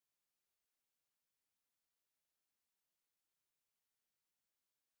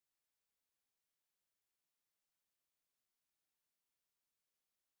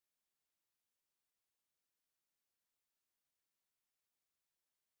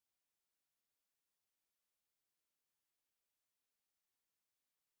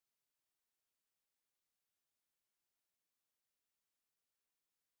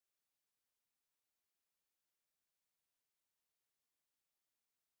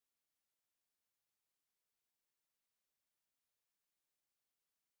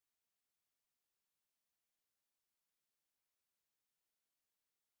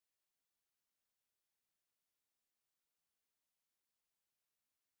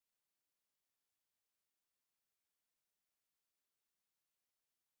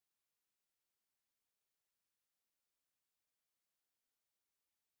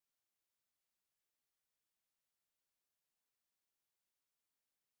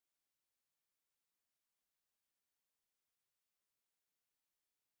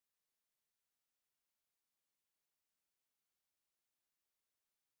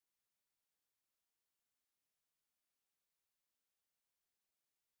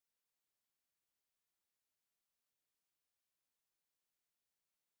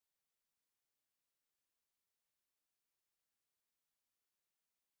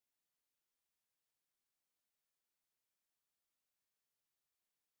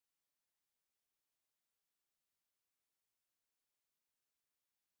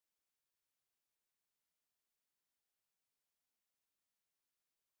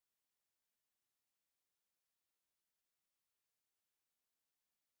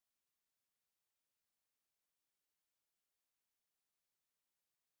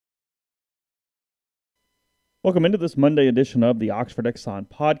Welcome into this Monday edition of the Oxford Exxon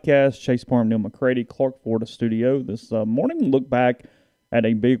Podcast. Chase Parham, Neal, McCready, Clark, Florida studio. This morning, look back at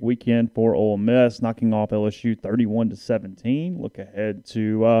a big weekend for Ole Miss, knocking off LSU 31-17. Look ahead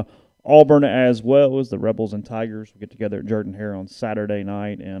to Auburn as well as the Rebels and Tigers will get together at Jordan Hare on Saturday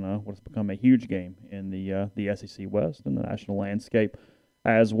night and what's become a huge game in the SEC West and the national landscape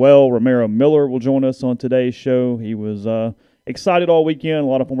as well. Romaro Miller will join us on today's show. He was excited all weekend. A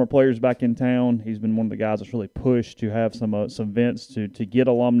lot of former players back in town. He's been one of the guys that's really pushed to have some events to get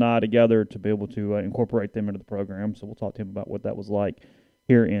alumni together to be able to incorporate them into the program. So we'll talk to him about what that was like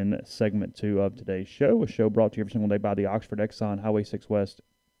here in segment 2 of today's show. A show brought to you every single day by the Oxford Exxon, Highway 6 West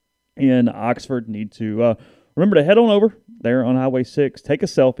in Oxford. Need to remember to head on over there on Highway 6. Take a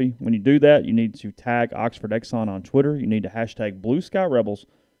selfie. When you do that, you need to tag Oxford Exxon on Twitter. You need to hashtag Blue Sky Rebels.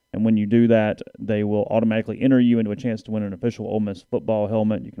 And when you do that, they will automatically enter you into a chance to win an official Ole Miss football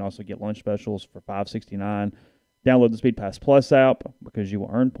helmet. You can also get lunch specials for $5.69. Download the Speed Pass Plus app because you will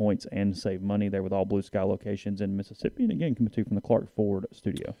earn points and save money there with all Blue Sky locations in Mississippi. And again, coming to you from the Clark Ford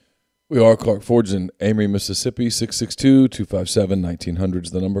studio. We are Clark Ford's in Amory, Mississippi. 662-257-1900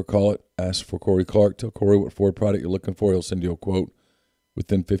 is the number. Call it. Ask for Corey Clark. Tell Corey what Ford product you're looking for. He'll send you a quote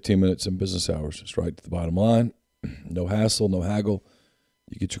within 15 minutes in business hours. It's right to the bottom line. No hassle, no haggle.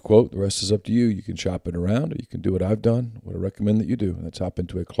 You get your quote. The rest is up to you. You can shop it around, or you can do what I've done, what I recommend that you do. Let's hop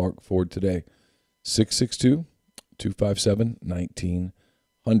into a Clark Ford today. 662-257-1900.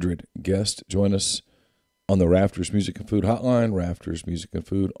 Guest, join us on the Rafters Music and Food Hotline. Rafters Music and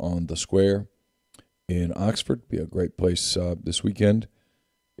Food on the Square in Oxford. Be a great place this weekend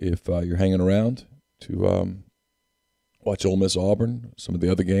if you're hanging around to watch Ole Miss Auburn, some of the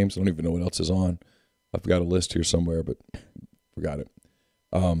other games. I don't even know what else is on. I've got a list here somewhere, but forgot it.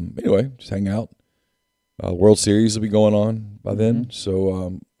 Anyway, just hang out. World Series will be going on by then,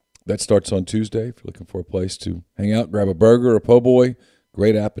 so that starts on Tuesday. If you're looking for a place to hang out, grab a burger, a po' boy,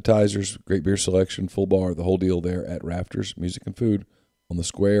 great appetizers, great beer selection, full bar, the whole deal there at Rafters Music and Food on the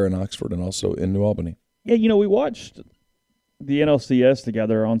Square in Oxford and also in New Albany. Yeah, we watched the NLCS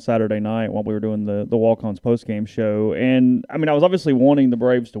together on Saturday night while we were doing the Walk-Ons postgame show. And, I was obviously wanting the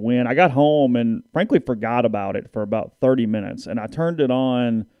Braves to win. I got home and, frankly, forgot about it for about 30 minutes. And I turned it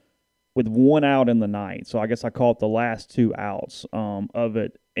on with one out in the ninth. So I guess I caught the last two outs of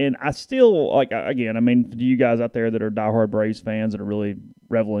it. And I still, to you guys out there that are diehard Braves fans that are really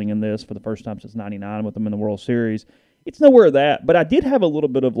reveling in this for the first time since '99 with them in the World Series, it's nowhere that, but I did have a little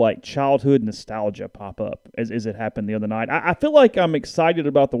bit of childhood nostalgia pop up as it happened the other night. I feel like I'm excited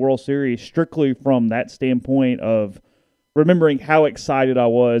about the World Series strictly from that standpoint of remembering how excited I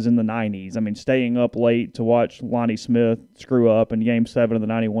was in the 90s. Staying up late to watch Lonnie Smith screw up in Game 7 of the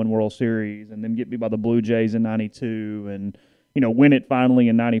 91 World Series and then get beat by the Blue Jays in 92 and, win it finally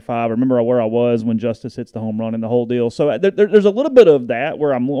in 95. I remember where I was when Justice hits the home run and the whole deal. So there's a little bit of that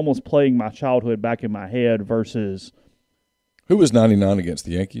where I'm almost playing my childhood back in my head versus – Who was 99 against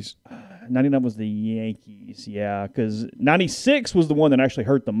the Yankees? 99 was the Yankees, yeah, because 96 was the one that actually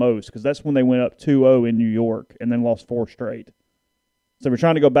hurt the most because that's when they went up 2-0 in New York and then lost 4 straight. So we're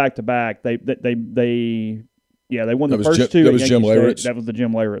trying to go back-to-back. They won the first two. That was Jim Leyritz. That was the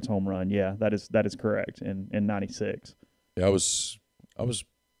Jim Leyritz home run, yeah, that is correct, in 96. Yeah, I want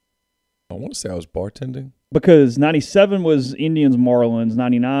to say I was bartending. Because 97 was Indians Marlins,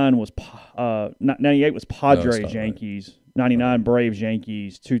 99 was 98 was Padres Yankees, right. 99 Braves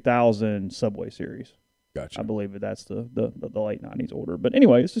Yankees, 2000 Subway Series. Gotcha. I believe that's the late 90s order. But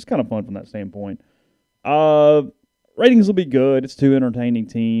anyway, it's just kind of fun from that standpoint. Ratings will be good. It's 2 entertaining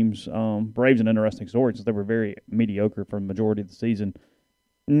teams. Braves an interesting story since they were very mediocre for the majority of the season.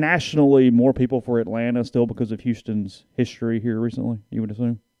 Nationally, more people for Atlanta still because of Houston's history here recently, you would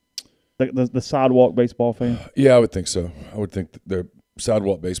assume? The sidewalk baseball fan? Yeah, I would think so. I would think the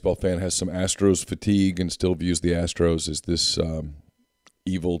sidewalk baseball fan has some Astros fatigue and still views the Astros as this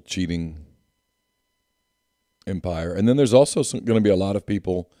evil, cheating empire. And then there's also going to be a lot of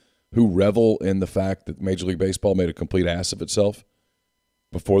people who revel in the fact that Major League Baseball made a complete ass of itself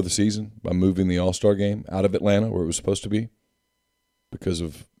before the season by moving the All-Star game out of Atlanta where it was supposed to be because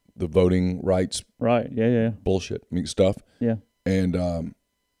of the voting rights. Right, yeah. Bullshit stuff. Yeah. And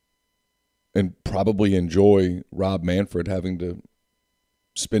probably enjoy Rob Manfred having to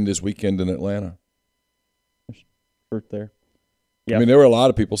spend his weekend in Atlanta. There's truth there. Yeah. There were a lot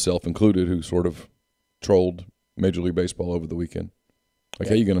of people, self-included, who sort of trolled Major League Baseball over the weekend.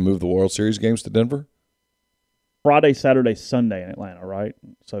 Hey, you going to move the World Series games to Denver? Friday, Saturday, Sunday in Atlanta, right?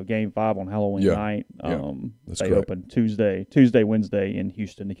 So Game 5 on Halloween night. That's they correct. open Tuesday, Wednesday in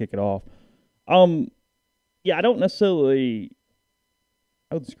Houston to kick it off. I don't necessarily –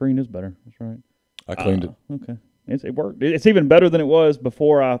 the screen is better. That's right. I cleaned it. Okay. It worked. It's even better than it was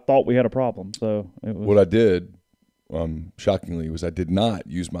before I thought we had a problem. So what I did, shockingly, was I did not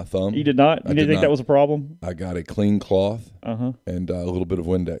use my thumb. You did not? You didn't think that was a problem? I got a clean cloth and a little bit of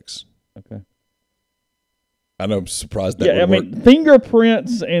Windex. Okay. I know, I'm surprised that would work.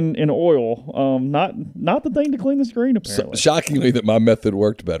 Fingerprints and oil, not the thing to clean the screen, apparently. Shockingly that my method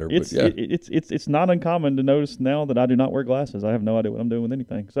worked better. It's not uncommon to notice now that I do not wear glasses. I have no idea what I'm doing with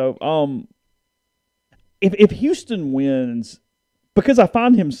anything. So, if Houston wins, because I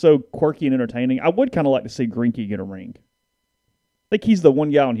find him so quirky and entertaining, I would kind of like to see Greinke get a ring. I think he's the one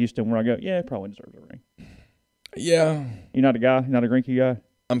guy in Houston where I go, yeah, he probably deserves a ring. Yeah. You're not a guy? You're not a Greinke guy?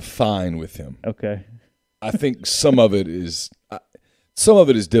 I'm fine with him. Okay. I think some of it is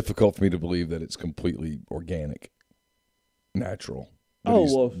difficult for me to believe that it's completely organic, natural.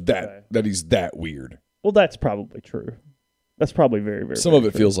 That he's that weird. Well, that's probably true. That's probably very, very. Some of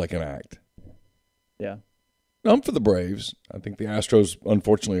it feels like an act. Yeah. No, I'm for the Braves. I think the Astros,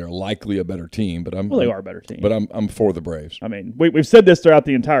 unfortunately, are likely a better team, but they are a better team. But I'm for the Braves. I mean, we've said this throughout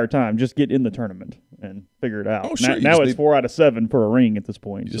the entire time. Just get in the tournament and figure it out. Oh, sure. Now it's 4 out of 7 for a ring at this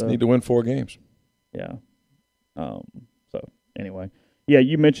point. You just need to win 4 games. Yeah. So anyway, yeah,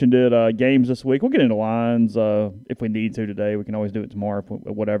 you mentioned it. Games this week. We'll get into lines if we need to today. We can always do it tomorrow,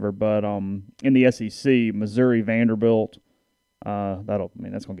 whatever. But in the SEC, Missouri, Vanderbilt. That's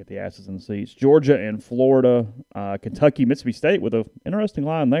going to get the asses in the seats. Georgia and Florida, Kentucky, Mississippi State with an interesting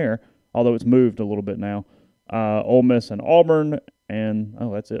line there, although it's moved a little bit now. Ole Miss and Auburn, and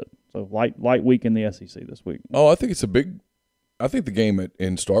that's it. So light week in the SEC this week. Oh, I think it's I think the game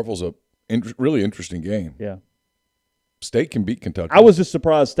in Starkville's a really interesting game. Yeah. State can beat Kentucky. I was just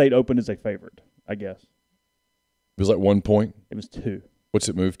surprised State opened as a favorite, I guess. It was like 1 point? It was 2. What's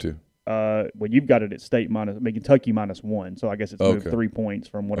it moved to? Well, you've got it at Kentucky -1, so I guess it's moved 3 points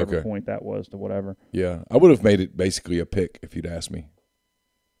from whatever point that was to whatever. Yeah, I would have made it basically a pick if you'd asked me.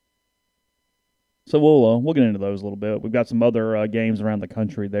 So we'll get into those a little bit. We've got some other games around the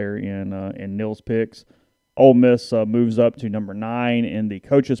country there in Neal's picks. Ole Miss moves up to number 9 in the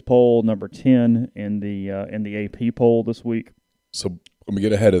coaches poll, number 10 in the AP poll this week. So let me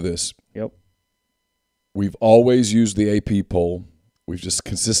get ahead of this. Yep. We've always used the AP poll. We've just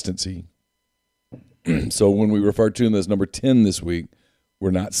consistency. So when we refer to them as number 10 this week,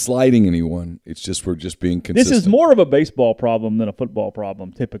 we're not sliding anyone. It's just we're just being consistent. This is more of a baseball problem than a football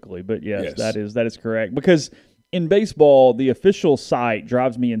problem typically, but yes. that is correct. Because in baseball, the official site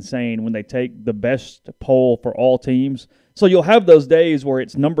drives me insane when they take the best poll for all teams. So you'll have those days where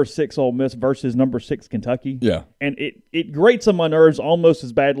it's number 6 Ole Miss versus number 6 Kentucky. Yeah. And it grates on my nerves almost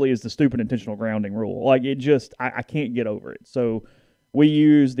as badly as the stupid intentional grounding rule. Like it just I can't get over it. So we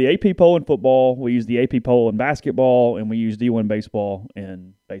use the AP poll in football, we use the AP poll in basketball, and we use D1 baseball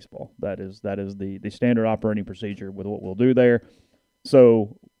in baseball. That is the standard operating procedure with what we'll do there.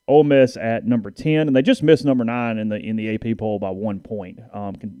 So Ole Miss at number 10, and they just missed number 9 in the AP poll by 1 point.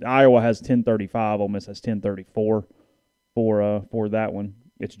 Iowa has 1035, Ole Miss has 1034 for that one.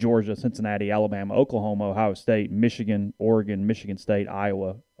 It's Georgia, Cincinnati, Alabama, Oklahoma, Ohio State, Michigan, Oregon, Michigan State,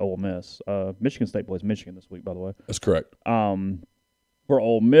 Iowa, Ole Miss. Michigan State plays Michigan this week, by the way. That's correct. For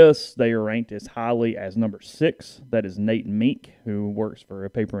Ole Miss, they are ranked as highly as number 6. That is Nate Meek, who works for a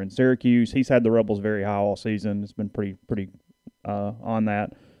paper in Syracuse. He's had the Rebels very high all season. It's been pretty on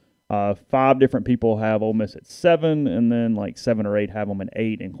that. 5 different people have Ole Miss at 7, and then like 7 or 8 have them at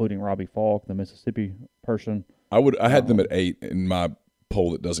 8, including Robbie Falk, the Mississippi person. I had them at 8 in my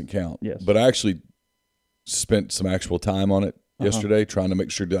poll that doesn't count. Yes. But I actually spent some actual time on it yesterday, trying to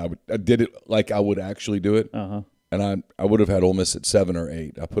make sure that I did it like I would actually do it. And I would have had Ole Miss at 7 or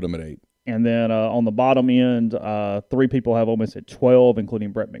 8. I put them at 8. And then on the bottom end, 3 people have Ole Miss at 12,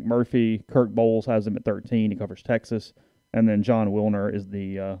 including Brett McMurphy. Kirk Bowles has them at 13. He covers Texas. And then John Wilner is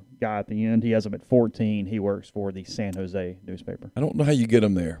the guy at the end. He has them at 14. He works for the San Jose newspaper. I don't know how you get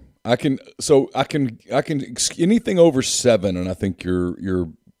him there. I can anything over 7, and I think you're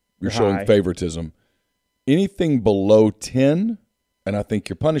showing high favoritism. Anything below 10, and I think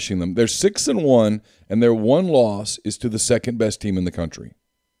you're punishing them. They're 6-1, and their one loss is to the second best team in the country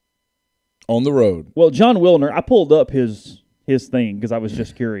on the road. Well, John Wilner, I pulled up his thing because I was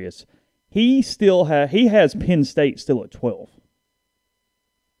just curious. He has Penn State still at 12.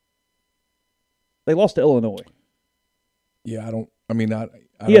 They lost to Illinois. Yeah,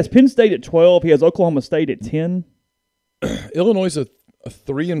 He has Penn State at 12. He has Oklahoma State at 10. Illinois is a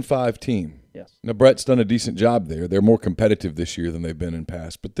 3-5 team. Yes. Now, Brett's done a decent job there. They're more competitive this year than they've been in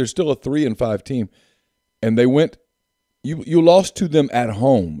past, but they're still a 3-5 team. And they went – you lost to them at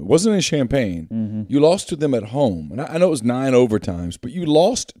home. It wasn't in Champaign. Mm-hmm. You lost to them at home. And I know it was 9 overtimes, but you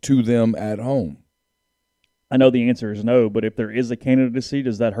lost to them at home. I know the answer is no, but if there is a candidacy,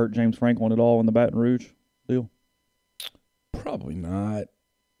 does that hurt James Franklin at all in the Baton Rouge deal? Probably not.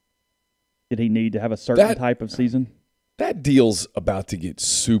 Did he need to have a certain type of season? That deal's about to get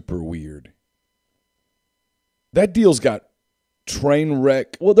super weird. That deal's got train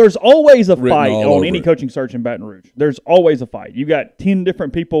wreck. Well, there's always a fight on any coaching search in Baton Rouge. There's always a fight. You got 10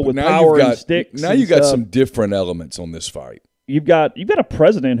 different people with power and sticks. Now you got some different elements on this fight. You've got a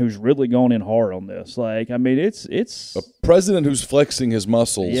president who's really gone in hard on this. Like, I mean, it's a president who's flexing his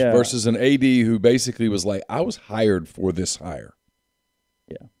muscles versus an AD who basically was like, I was hired for this hire.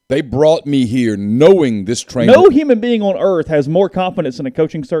 Yeah. They brought me here knowing this train. No human being on earth has more confidence in a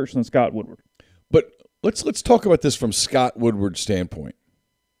coaching search than Scott Woodward. But let's talk about this from Scott Woodward's standpoint.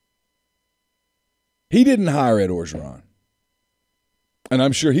 He didn't hire Ed Orgeron. And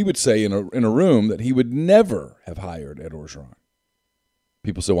I'm sure he would say in a room that he would never have hired Ed Orgeron.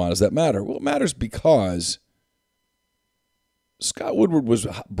 People say, why does that matter? Well, it matters because Scott Woodward was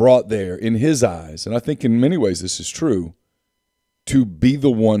brought there in his eyes, and I think in many ways this is true, to be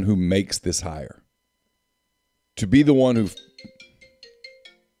the one who makes this hire. To be the one who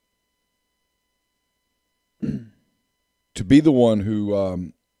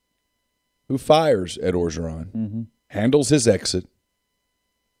fires Ed Orgeron, handles his exit,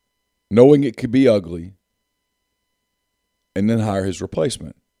 knowing it could be ugly, and then hire his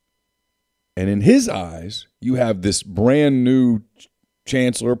replacement. And in his eyes, you have this brand new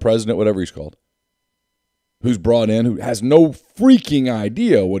chancellor, president, whatever he's called, who's brought in, who has no freaking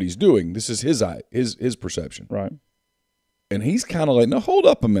idea what he's doing. This is his perception. Right. And he's kind of like, no, hold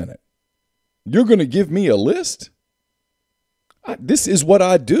up a minute. You're going to give me a list? This is what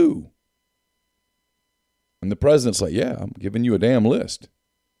I do. And the president's like, yeah, I'm giving you a damn list.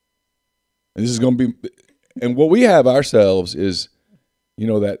 And this is going to be, and what we have ourselves is, you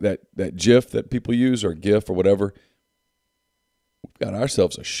know, that GIF that people use or GIF or whatever. We've got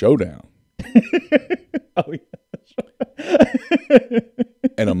ourselves a showdown. Oh, yeah.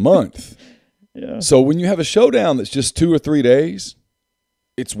 In a month. Yeah. So when you have a showdown that's just 2 or 3 days,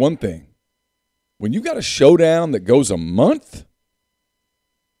 it's one thing. When you got a showdown that goes a month,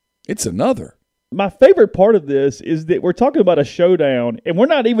 it's another. My favorite part of this is that we're talking about a showdown, and we're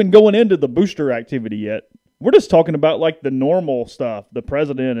not even going into the booster activity yet. We're just talking about like the normal stuff, the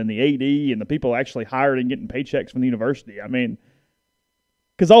president and the AD and the people actually hired and getting paychecks from the university. I mean,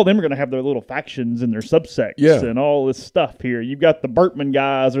 because all of them are going to have their little factions and their subsects and all this stuff here. You've got the Bertman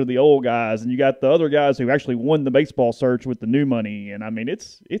guys or the old guys, and you got the other guys who actually won the baseball search with the new money. And I mean,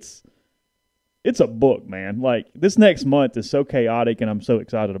 it's a book, man. Like, this next month is so chaotic, and I'm so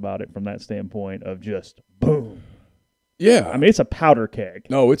excited about it from that standpoint of just boom. Yeah. I mean, it's a powder keg.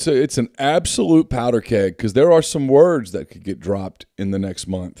 No, it's an absolute powder keg because there are some words that could get dropped in the next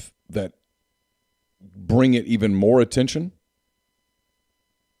month that bring it even more attention.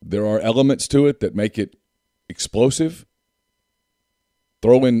 There are elements to it that make it explosive.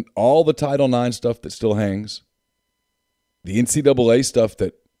 Throw in all the Title IX stuff that still hangs, the NCAA stuff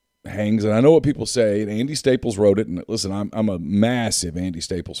that hangs, and I know what people say, and Andy Staples wrote it, and listen, I'm a massive Andy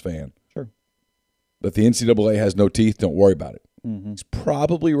Staples fan. Sure. But the NCAA has no teeth, don't worry about it. Mm-hmm. He's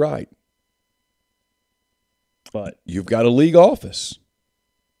probably right. But you've got a league office.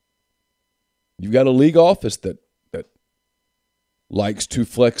 You've got a league office that likes to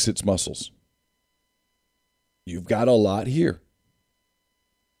flex its muscles. You've got a lot here.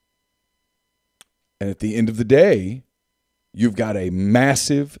 And at the end of the day, you've got a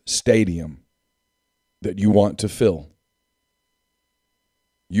massive stadium that you want to fill.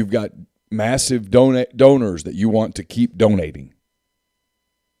 You've got massive donors that you want to keep donating.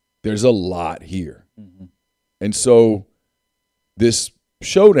 There's a lot here. Mm-hmm. And so this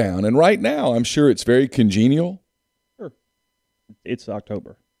showdown, and right now I'm sure it's very congenial. Sure. It's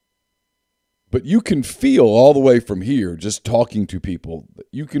October. But you can feel all the way from here, just talking to people,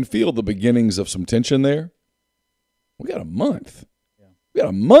 you can feel the beginnings of some tension there. We got a month. Yeah. We got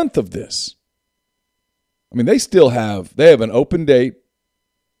a month of this. I mean, they have an open date.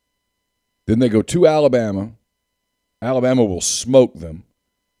 Then they go to Alabama. Alabama will smoke them.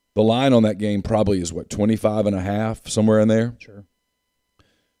 The line on that game probably is, 25.5, somewhere in there? Sure.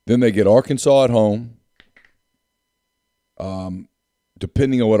 Then they get Arkansas at home.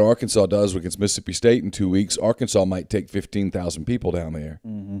 Depending on what Arkansas does against Mississippi State in 2 weeks, Arkansas might take 15,000 people down there.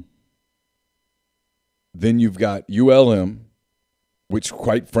 Mm-hmm. Then you've got ULM, which,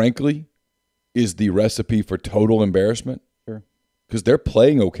 quite frankly, is the recipe for total embarrassment. Sure. Because they're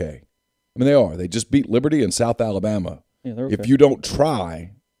playing okay. I mean, they are. They just beat Liberty and South Alabama. Yeah, they're okay. If you don't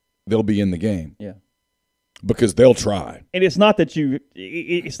try, they'll be in the game. Yeah. Because they'll try. And it's not that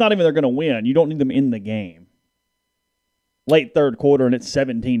it's not even they're going to win. You don't need them in the game. late third quarter and it's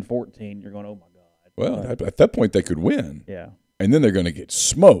 17-14, you're going, oh, my God. Well, at that point they could win. Yeah. And then they're going to get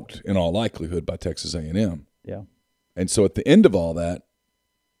smoked in all likelihood by Texas A&M. Yeah. And so at the end of all that,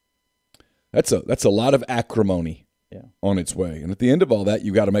 that's a lot of acrimony on its way. And at the end of all that,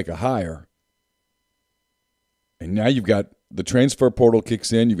 you've got to make a hire. And now you've got the transfer portal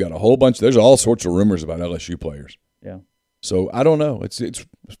kicks in. You've got a whole bunch. There's all sorts of rumors about LSU players. Yeah. So I don't know. It's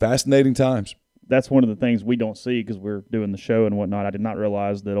fascinating times. That's one of the things we don't see because we're doing the show and whatnot. I did not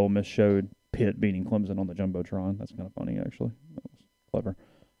realize that Ole Miss showed Pitt beating Clemson on the Jumbotron. That's kind of funny, actually. That was clever.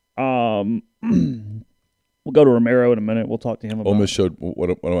 We'll go to Romaro in a minute. We'll talk to him about. Ole Miss showed what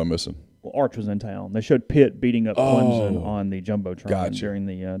am I missing? Well, Arch was in town. They showed Pitt beating up Clemson on the Jumbotron during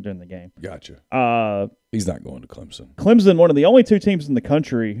the game. Gotcha. He's not going to Clemson. Clemson, one of the only two teams in the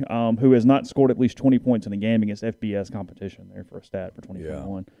country who has not scored at least 20 points in a game against FBS competition. There for a stat for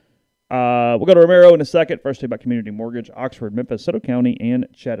 2021. We'll go to Romaro in a second. First, about Community Mortgage, Oxford, Memphis, Soto County, and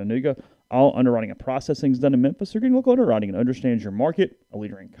Chattanooga. All underwriting and processing is done in Memphis. You're getting local underwriting and understands your market. A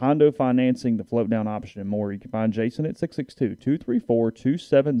leader in condo financing, the float down option, and more. You can find Jason at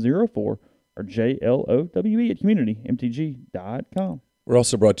 662-234-2704 or JLOWE at communitymtg.com. We're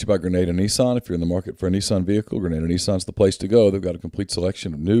also brought to you by Grenada Nissan. If you're in the market for a Nissan vehicle, Grenada Nissan's the place to go. They've got a complete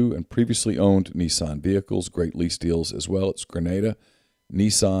selection of new and previously owned Nissan vehicles, great lease deals as well. It's Grenada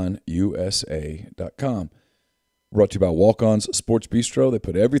NissanUSA.com. Brought to you by Walk-On's Sports Bistro. They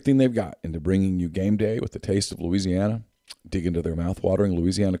put everything they've got into bringing you game day with the taste of Louisiana. Dig into their mouth-watering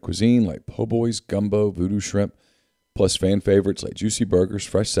Louisiana cuisine like po' boys, gumbo, voodoo shrimp, plus fan favorites like juicy burgers,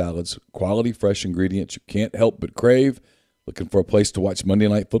 fresh salads, quality fresh ingredients you can't help but crave. Looking for a place to watch Monday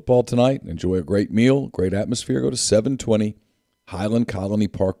Night Football tonight and enjoy a great meal, great atmosphere? Go to 720 Highland Colony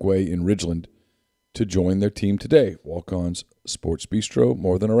Parkway in Ridgeland to join their team today. Walk-On's Sports Bistro,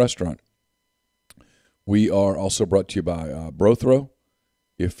 more than a restaurant. We are also brought to you by Brothrow.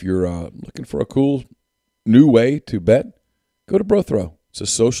 If you're looking for a cool new way to bet, go to Brothrow. It's a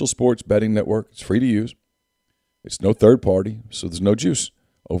social sports betting network. It's free to use. It's no third party, so there's no juice.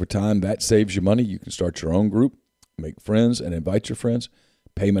 Over time, that saves you money. You can start your own group, make friends, and invite your friends.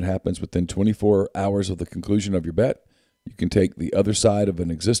 Payment happens within 24 hours of the conclusion of your bet. You can take the other side of an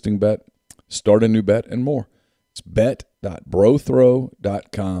existing bet, start a new bet, and more. It's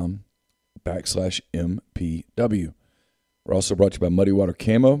bet.brothrow.com/MPW. We're also brought to you by Muddy Water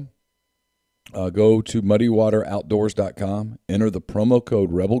Camo. Go to muddywateroutdoors.com, enter the promo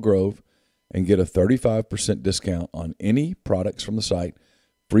code Rebel Grove, and get a 35% discount on any products from the site.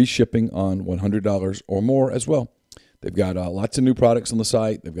 Free shipping on $100 or more as well. They've got lots of new products on the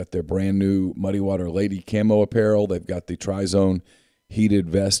site. They've got their brand new Muddy Water Lady Camo apparel. They've got the Tri-Zone heated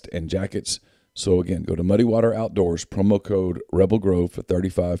vest and jackets. So, again, go to Muddy Water Outdoors, promo code Rebel Grove for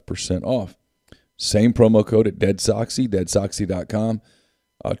 35% off. Same promo code at DeadSoxy, deadsoxy.com.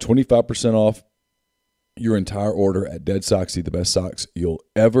 25% off your entire order at Dead Soxy, the best socks you'll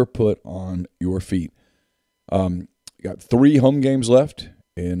ever put on your feet. Got 3 home games left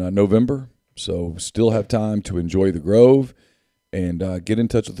in November, so still have time to enjoy the Grove and get in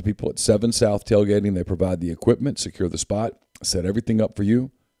touch with the people at 7 South Tailgating. They provide the equipment, secure the spot, set everything up for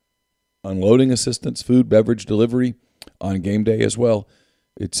you. Unloading assistance, food, beverage delivery on game day as well.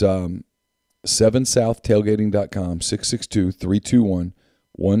 It's 7southtailgating.com,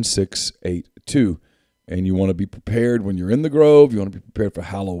 662-321-1682. And you want to be prepared when you're in the Grove. You want to be prepared for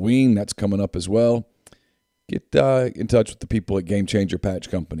Halloween. That's coming up as well. Get in touch with the people at Game Changer Patch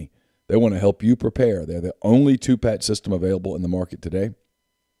Company. They want to help you prepare. They're the only 2-patch system available in the market today.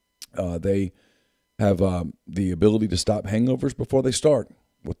 They have the ability to stop hangovers before they start.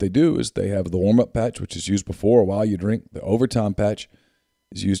 What they do is they have the warm-up patch, which is used before or while you drink. The overtime patch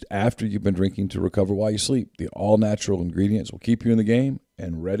is used after you've been drinking to recover while you sleep. The all-natural ingredients will keep you in the game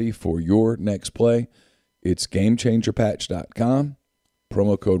and ready for your next play. It's GameChangerPatch.com.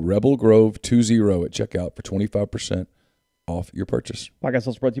 Promo code RebelGrove20 at checkout for 25% off your purchase. Podcast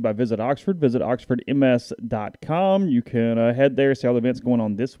also brought to you by Visit Oxford. Visit OxfordMS.com. You can head there, see all the events going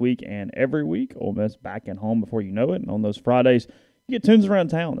on this week and every week. Ole Miss back and home before you know it. And on those Fridays, you get tunes around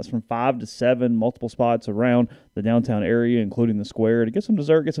town. That's from 5 to 7, multiple spots around the downtown area, including the square, to get some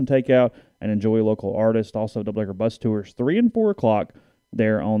dessert, get some takeout, and enjoy local artists. Also, double-decker bus tours 3 and 4 o'clock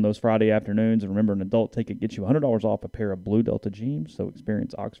there on those Friday afternoons. And remember, an adult ticket gets you $100 off a pair of Blue Delta jeans. So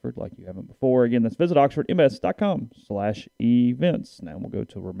experience Oxford like you haven't before. Again, that's visit OxfordMS.com/events. Now we'll go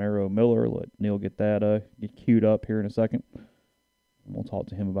to Romaro Miller. Let Neal get that get queued up here in a second. And we'll talk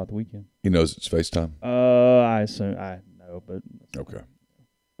to him about the weekend. He knows it's FaceTime? I assume. I know, but okay.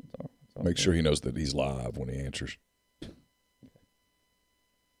 It's all Make good. sure he knows that he's live when he answers. All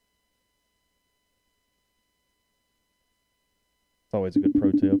It's always a good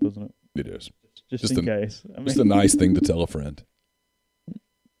pro tip, isn't it? It is. Just in case. Just a nice thing to tell a friend.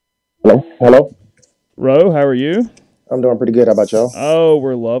 Hello. Ro, how are you? I'm doing pretty good. How about y'all? Oh,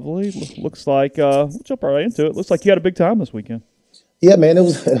 we're lovely. Looks like we'll jump right into it. Looks like you had a big time this weekend. Yeah, man. It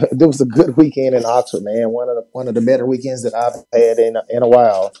was a good weekend in Oxford, man. One of the better weekends that I've had in a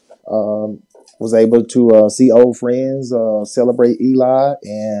while. Was able to see old friends, celebrate Eli,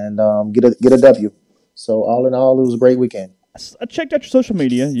 and get a W. So all in all, it was a great weekend. I checked out your social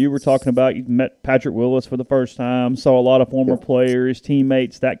media. You were talking about you met Patrick Willis for the first time, saw a lot of former players,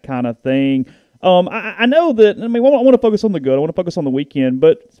 teammates, that kind of thing. I know that, I want to focus on the good. I want to focus on the weekend,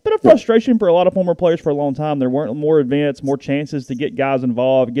 but it's been a frustration for a lot of former players for a long time. There weren't more events, more chances to get guys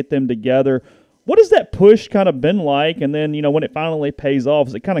involved, get them together. What has that push kind of been like? And then, when it finally pays off,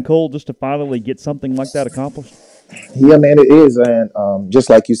 is it kind of cool just to finally get something like that accomplished? Yeah, man, it is. And just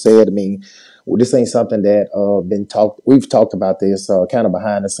like you said, this ain't something that we've talked about this kind of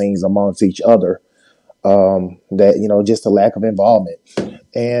behind the scenes amongst each other. That just a lack of involvement.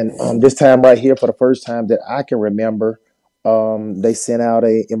 And this time right here, for the first time that I can remember, they sent out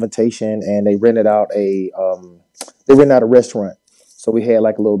a invitation and they rented out a restaurant. So we had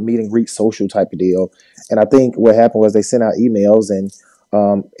like a little meet and greet social type of deal. And I think what happened was they sent out emails and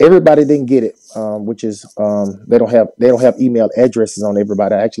everybody didn't get it, which is they don't have email addresses on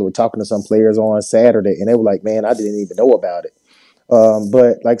everybody. I actually was talking to some players on Saturday and they were like, man, I didn't even know about it.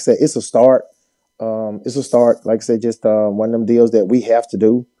 But like I said, it's a start. Like I said, just one of them deals that we have to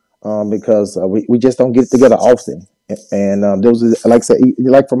do because we just don't get together often. And there was, like I said,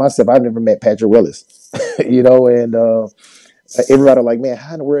 like for myself, I've never met Patrick Willis, and everybody like, man,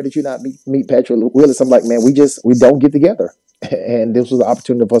 how in the world did you not meet Patrick Willis? I'm like, man, we don't get together. And this was an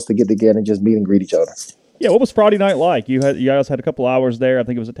opportunity for us to get together and just meet and greet each other. Yeah, what was Friday night like? You guys had a couple hours there. I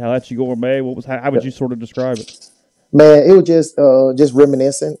think it was at Tallahatchie Gourmet. How would you sort of describe it? Man, it was just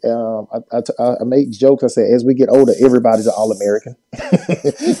reminiscing. I made jokes. I said, as we get older, everybody's an All-American,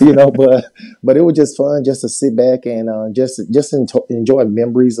 But it was just fun just to sit back and just enjoy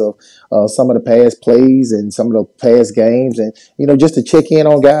memories of some of the past plays and some of the past games, and just to check in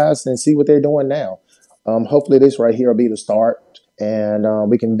on guys and see what they're doing now. Hopefully, this right here will be the start, and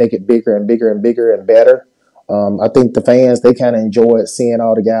we can make it bigger and bigger and bigger and better. I think the fans, they kind of enjoyed seeing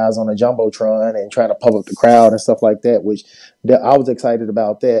all the guys on the Jumbotron and trying to pump up the crowd and stuff like that, which I was excited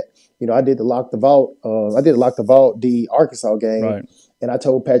about that. I did the Lock the Vault. The Arkansas game. Right. And I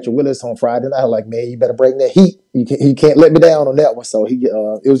told Patrick Willis on Friday night, like, man, you better bring that heat. You can't let me down on that one. So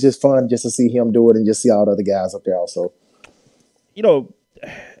it was just fun just to see him do it and just see all the other guys up there also.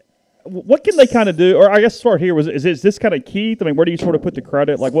 What can they kind of do? Or I guess start here. Is this kind of Keith? Where do you sort of put the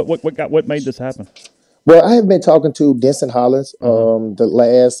credit? Like what made this happen? Well, I have been talking to Denson Hollins about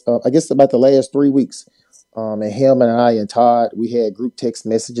the last 3 weeks. And him and I and Todd, we had group text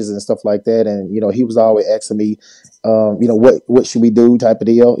messages and stuff like that. And, he was always asking me, what should we do type of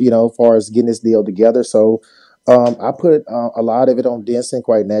deal, as far as getting this deal together. So I put a lot of it on Denson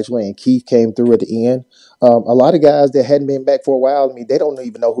quite naturally, and Keith came through at the end. A lot of guys that hadn't been back for a while, they don't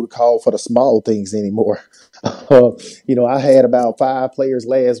even know who to call for the small things anymore. I had about 5 players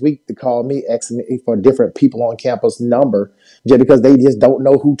last week to call me, asking me for different people on campus number, just because they just don't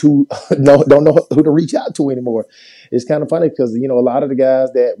know who to don't know who to reach out to anymore. It's kind of funny because a lot of the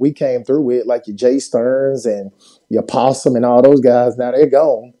guys that we came through with, like your Jay Stearns and your Possum and all those guys, now they're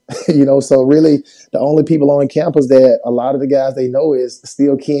gone. So really the only people on campus that a lot of the guys they know is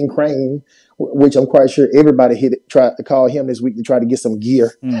still Ken Crane, which I'm quite sure everybody tried to call him this week to try to get some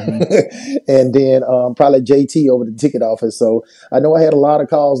gear. Mm-hmm. And then probably JT over the ticket office. So I know I had a lot of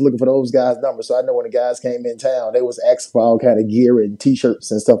calls looking for those guys' numbers. So I know when the guys came in town, they was asking for all kind of gear and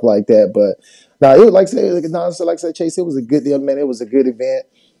T-shirts and stuff like that. But now, it was like I said, Chase, it was a good deal, man. It was a good event.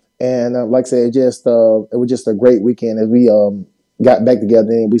 And like I said, it was just a great weekend as we got back together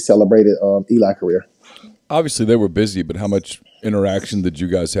and we celebrated Eli's career. Obviously, they were busy, but how much interaction did you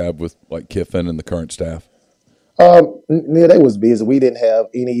guys have with like Kiffin and the current staff? They was busy. We didn't have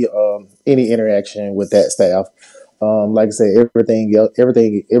any interaction with that staff. Like I said,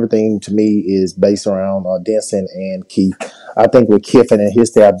 everything to me is based around Denson and Keith. I think with Kiffin and his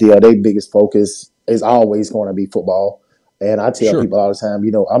staff deal, their biggest focus is always going to be football. And I tell people all the time,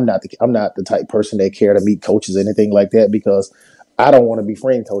 I'm not the type person that care to meet coaches or anything like that, because I don't want to be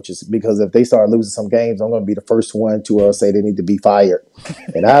friend coaches, because if they start losing some games, I'm going to be the first one to say they need to be fired.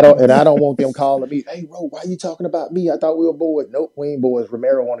 And I don't want them calling me, "Hey, Ro, why are you talking about me? I thought we were boys." Nope, we ain't boys.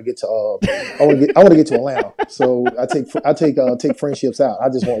 Romaro want to get to I want to get to Atlanta. So I take friendships out. I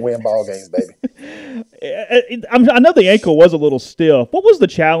just want to win ball games, baby. I know the ankle was a little stiff. What was the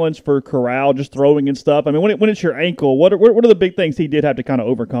challenge for Corral just throwing and stuff? I mean, when it's your ankle, what are the big things he did have to kind of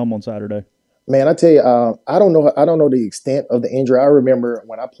overcome on Saturday? Man, I tell you, I don't know. I don't know the extent of the injury. I remember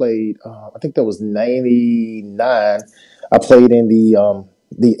when I played. I think that was '99. I played in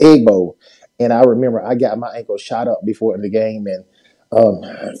the Egg Bowl, and I remember I got my ankle shot up before the game, and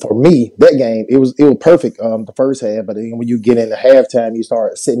for me, that game it was perfect the first half, but then when you get into halftime, you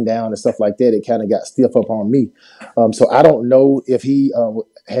start sitting down and stuff like that. It kind of got stiff up on me. So I don't know if he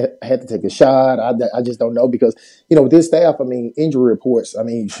had to take a shot. I just don't know because with this staff, I mean, injury reports. I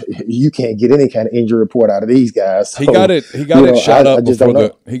mean, you can't get any kind of injury report out of these guys. So, he got it shot up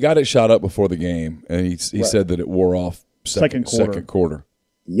before he got it shot up before the game, and he said that it wore off second quarter.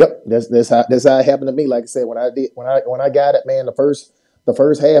 Yep, that's how it happened to me. Like I said, when I got it, man, the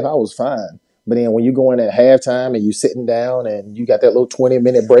first half I was fine, but then when you go in at halftime and you sitting down and you got that little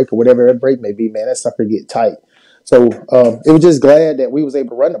 20-minute break or whatever that break may be, man, that sucker get tight. So it was just glad that we was able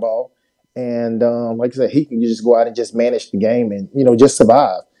to run the ball, and like I said, he can just go out and just manage the game and just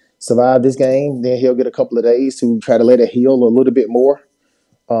survive this game. Then he'll get a couple of days to try to let it heal a little bit more,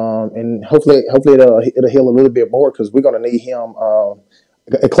 and hopefully it'll heal a little bit more because we're going to need him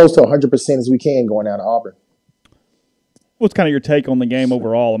close to 100% as we can going down to Auburn. What's kind of your take on the game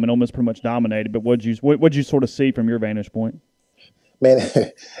overall? I mean, Ole Miss pretty much dominated, but what'd you sort of see from your vantage point? Man,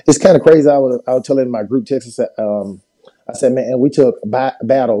 it's kind of crazy. I was telling my group text. I said, man, we took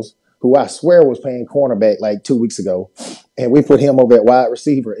Battles, who I swear was playing cornerback like 2 weeks ago, and we put him over at wide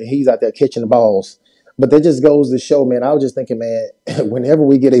receiver, and he's out there catching the balls. But that just goes to show, man. I was just thinking, man, whenever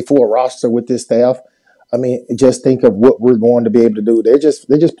we get a full roster with this staff, I mean, just think of what we're going to be able to do. They're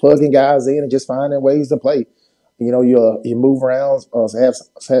just plugging guys in and just finding ways to play. You move around, have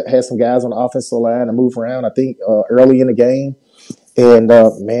some guys on the offensive line and move around. I think early in the game, and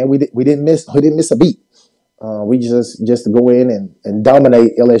man, we didn't miss a beat. We just to go in and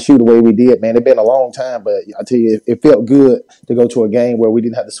dominate LSU the way we did, man. It's been a long time, but I tell you, it felt good to go to a game where we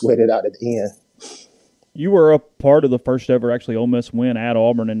didn't have to sweat it out at the end. You were a part of the first ever actually Ole Miss win at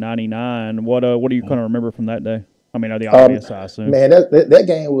Auburn in '99. What do you kind of remember from that day? I mean, the obvious, I assume. Man, that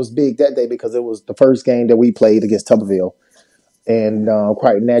game was big that day because it was the first game that we played against Tuberville. And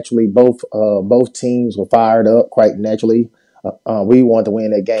quite naturally, both teams were fired up quite naturally. We wanted to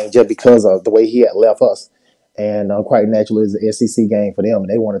win that game just because of the way he had left us. And quite naturally, it's an SEC game for them, and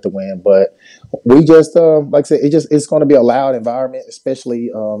they wanted to win. But we just, like I said, it's going to be a loud environment, especially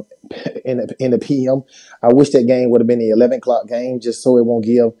in the PM. I wish that game would have been the 11 o'clock game just so it won't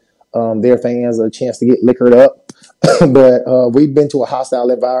give their fans a chance to get liquored up. But we've been to a hostile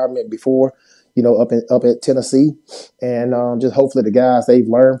environment before, up at Tennessee, and just hopefully the guys, they've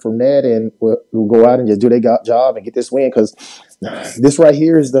learned from that and will go out and just do their job and get this win because this right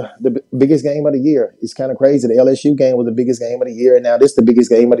here is the biggest game of the year. It's kind of crazy. The LSU game was the biggest game of the year, and now this is the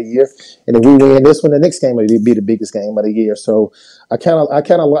biggest game of the year. And if we win this one, the next game will be the biggest game of the year. So I kind of like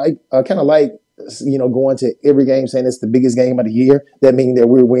going to every game saying it's the biggest game of the year. That means that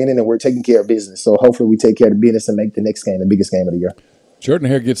we're winning and we're taking care of business. So hopefully we take care of the business and make the next game the biggest game of the year. Jordan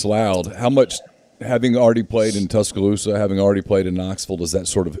Hare gets loud. How much, having already played in Tuscaloosa, having already played in Knoxville, does that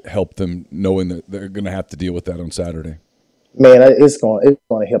sort of help them knowing that they're going to have to deal with that on Saturday? Man, it's going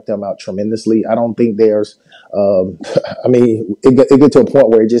to help them out tremendously. I don't think there's it get to a point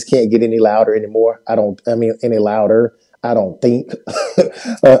where it just can't get any louder anymore. Any louder. I don't think.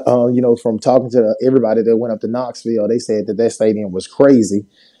 From talking to everybody that went up to Knoxville, they said that stadium was crazy.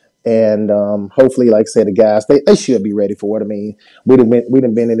 And hopefully, like I said, the guys, they should be ready for it. I mean, we've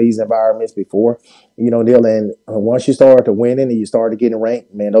been in these environments before, Neal, and once you start to winning and you start to getting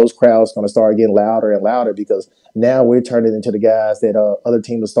ranked, man, those crowds going to start getting louder and louder because now we're turning into the guys that other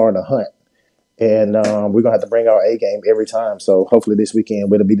teams are starting to hunt. And we're going to have to bring our A game every time. So hopefully this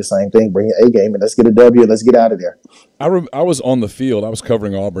weekend it'll be the same thing. Bring your A game and let's get a W and let's get out of there. I was on the field. I was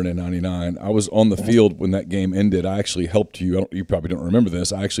covering Auburn in '99. I was on the field when that game ended. I actually helped you. You probably don't remember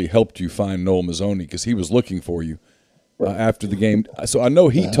this. I actually helped you find Noel Mazzoni because he was looking for you after the game. So I know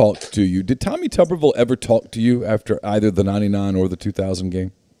he talked to you. Did Tommy Tuberville ever talk to you after either the '99 or the 2000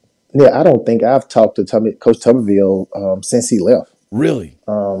 game? Yeah, I don't think I've talked to Coach Tuberville since he left. Really?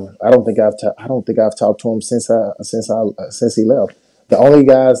 I don't think I've talked to him since he left. The only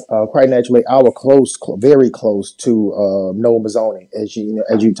guys, quite naturally, I was very close to Noel Mazzoni, as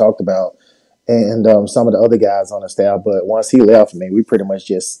you talked about, and some of the other guys on the staff. But once he left, we pretty much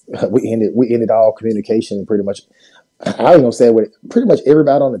just we ended all communication. Pretty much, I was gonna say with pretty much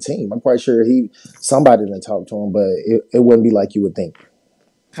everybody on the team. I'm quite sure somebody didn't talk to him, but it wouldn't be like you would think.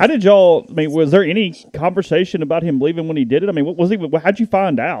 How did y'all? I mean, was there any conversation about him leaving when he did it? I mean, what was he? How'd you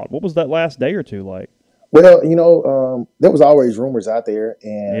find out? What was that last day or two like? Well, there was always rumors out there,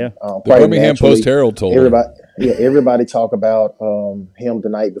 and The quite Birmingham naturally, Post-Herald told everybody, everybody talk about him the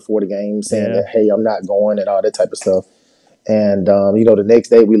night before the game, saying that, hey, I'm not going, and all that type of stuff. And the next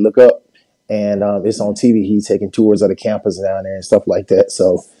day we look up, and it's on TV. He's taking tours of the campus down there and stuff like that.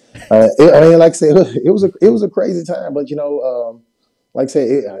 So, like I said, it was a crazy time, but like I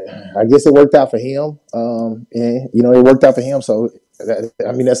said, I guess it worked out for him. And it worked out for him. So,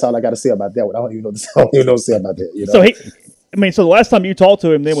 that's all I got to say about that one. I don't even know what to say about that. So so the last time you talked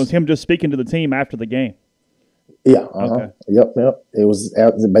to him, then was him just speaking to the team after the game. Yeah. Okay. Yep. It was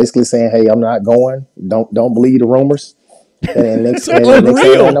basically saying, "Hey, I'm not going. Don't believe the rumors." And next thing I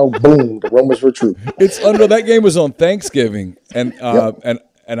know, boom, the rumors were true. It's unreal. That game was on Thanksgiving, and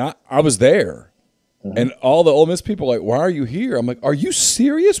I was there. Mm-hmm. And all the Ole Miss people were like, "Why are you here?" I'm like, "Are you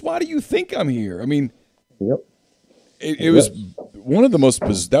serious? Why do you think I'm here?" I mean, it was one of the most.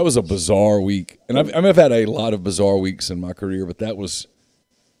 That was a bizarre week, and I've had a lot of bizarre weeks in my career, but that was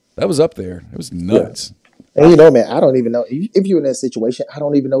up there. It was nuts. Yeah. And man, I don't even know if you're in that situation. I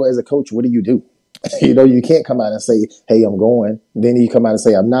don't even know as a coach, what do you do? You can't come out and say, "Hey, I'm going." Then you come out and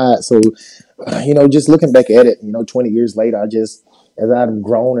say, "I'm not." So, just looking back at it, 20 years later, as I've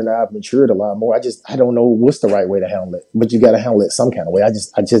grown and I've matured a lot more, I don't know what's the right way to handle it. But you got to handle it some kind of way. I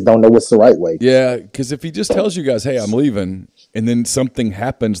just don't know what's the right way. Yeah, because if he just tells you guys, "Hey, I'm leaving," and then something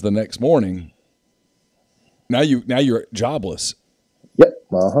happens the next morning, now you're jobless. Yep.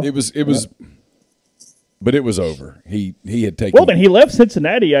 Uh-huh. It was. But it was over. He had taken. Well, then he left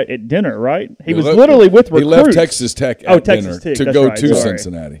Cincinnati at dinner, right? He was literally with recruits. He left Texas Tech at dinner to go to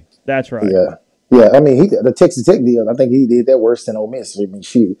Cincinnati. That's right. Yeah. I mean, the Texas Tech deal. I think he did that worse than Ole Miss. I mean,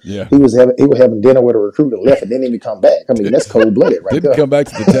 shoot. Yeah. He was having dinner with a recruit and left, and didn't even come back. I mean, that's cold blooded, right? Didn't come back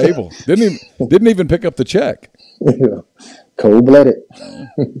to the table. Didn't even pick up the check. Cold blooded.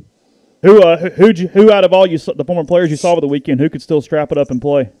 Who out of all the former players you saw over the weekend, who could still strap it up and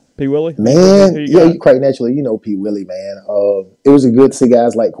play? P. Willie? Man, quite naturally, P. Willie, man. It was a good to see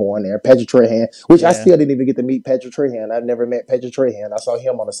guys like Corn there. Patrick Trahan, which I still didn't even get to meet Patrick Trahan. I've never met Patrick Trahan. I saw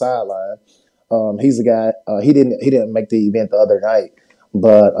him on the sideline. He's a guy. He didn't make the event the other night,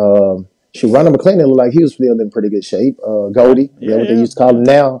 but Ronald McClain looked like he was still in pretty good shape. Goldie, what they used to call him.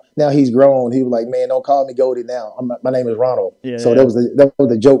 Now he's grown. He was like, "Man, don't call me Goldie now. My name is Ronald." That was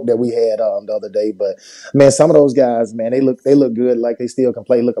the joke that we had the other day. But man, some of those guys, man, they look good. Like they still can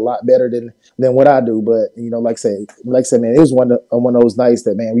play. Look a lot better than what I do. But like I said, man, it was one of those nights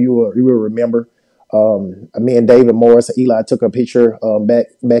that, man, you will remember. Me and David Morris and Eli took a picture back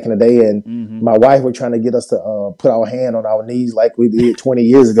in the day, and my wife was trying to get us to put our hand on our knees like we did 20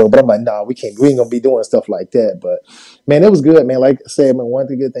 years ago. But I'm like, nah, we can't. We ain't gonna be doing stuff like that. But man, it was good, man. Like I said, man, one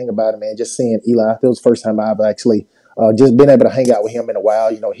good thing about it, man, just seeing Eli. It was the first time I've actually just been able to hang out with him in a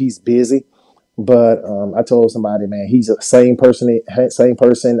while. He's busy. But I told somebody, man, he's the same person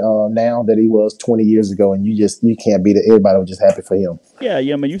now that he was 20 years ago, and you can't beat it. Everybody was just happy for him. Yeah.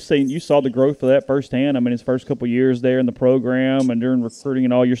 I mean, you saw the growth of that firsthand. I mean, his first couple of years there in the program and during recruiting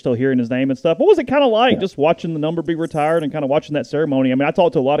and all, you're still hearing his name and stuff. What was it kind of like just watching the number be retired and kind of watching that ceremony? I mean, I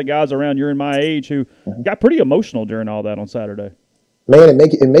talked to a lot of guys around your and my age who got pretty emotional during all that on Saturday. Man, it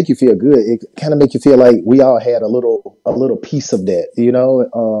make you feel good. It kind of make you feel like we all had a little piece of that,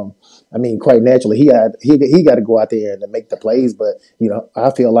 I mean, quite naturally, he got to go out there and make the plays. But I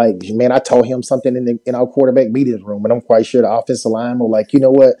feel like, man, I taught him something in our quarterback meetings room, and I'm quite sure the offensive line were like, you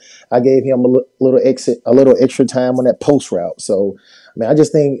know what, I gave him a little extra time on that post route. So, I mean, I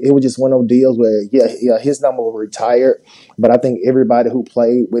just think it was just one of those deals where, his number was retired, but I think everybody who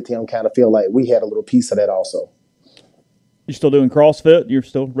played with him kind of feel like we had a little piece of that also. You still doing CrossFit? You're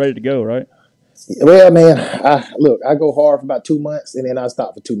still ready to go, right? Well, man, I go hard for about 2 months, and then I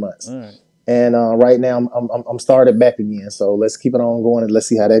stop for 2 months. All right. And right now, I'm started back again. So let's keep it on going, and let's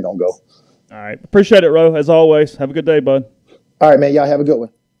see how that's gonna go. All right, appreciate it, Ro. As always, have a good day, bud. All right, man. Y'all have a good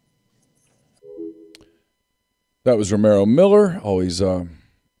one. That was Romaro Miller. Always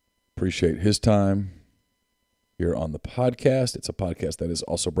appreciate his time here on the podcast. It's a podcast that is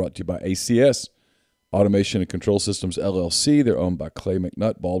also brought to you by ACS. Automation and Control Systems, LLC. They're owned by Clay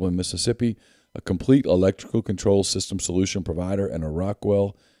McNutt, Baldwin, Mississippi, a complete electrical control system solution provider and a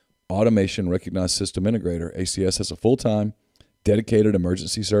Rockwell Automation recognized system integrator. ACS has a full-time, dedicated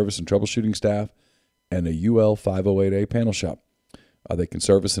emergency service and troubleshooting staff and a UL 508A panel shop. They can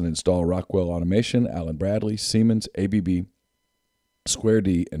service and install Rockwell Automation, Allen Bradley, Siemens, ABB, Square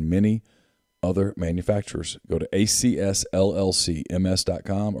D, and many other manufacturers. Go to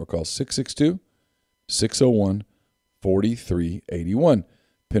acsllcms.com or call 662-601-4381.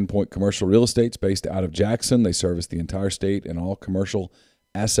 Pinpoint Commercial Real Estate's based out of Jackson. They service the entire state and all commercial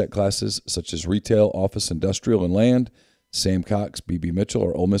asset classes such as retail, office, industrial, and land. Sam Cox, B.B. Mitchell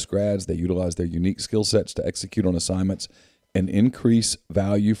are Ole Miss grads. They utilize their unique skill sets to execute on assignments and increase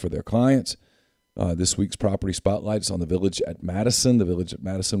value for their clients. This week's property spotlight is on the Village at Madison. The Village at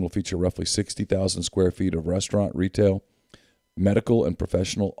Madison will feature roughly 60,000 square feet of restaurant, retail, medical, and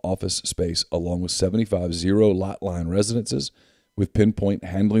professional office space, along with 75 zero-lot line residences, with Pinpoint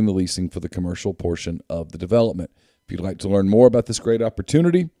handling the leasing for the commercial portion of the development. If you'd like to learn more about this great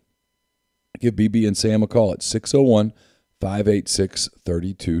opportunity, give BB and Sam a call at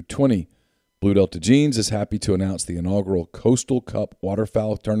 601-586-3220. Blue Delta Jeans is happy to announce the inaugural Coastal Cup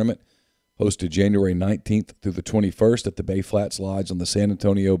Waterfowl Tournament, hosted January 19th through the 21st at the Bay Flats Lodge on the San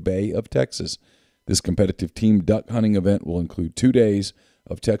Antonio Bay of Texas. This competitive team duck hunting event will include 2 days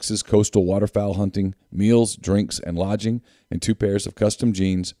of Texas coastal waterfowl hunting, meals, drinks, and lodging, and 2 pairs of custom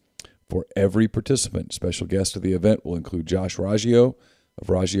jeans for every participant. Special guests of the event will include Josh Raggio of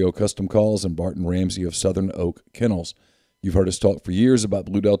Raggio Custom Calls and Barton Ramsey of Southern Oak Kennels. You've heard us talk for years about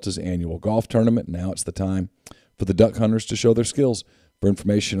Blue Delta's annual golf tournament. Now it's the time for the duck hunters to show their skills. For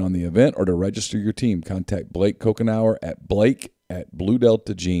information on the event or to register your team, contact Blake Kokenauer at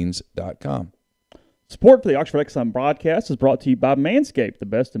blake@bluedeltajeans.com. Support for the Oxford Exxon Podcast is brought to you by Manscaped, the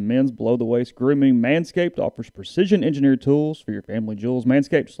best in men's below-the-waist grooming. Manscaped offers precision-engineered tools for your family jewels.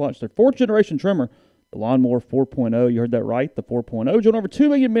 Manscaped just launched their 4th-generation trimmer, the Lawnmower 4.0. You heard that right, the 4.0. Join over 2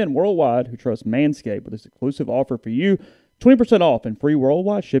 million men worldwide who trust Manscaped with this exclusive offer for you, 20% off and free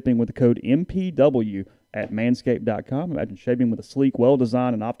worldwide shipping with the code MPW at manscaped.com. Imagine shaving with a sleek,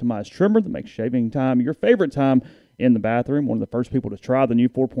 well-designed, and optimized trimmer that makes shaving time your favorite time in the bathroom. One of the first people to try the new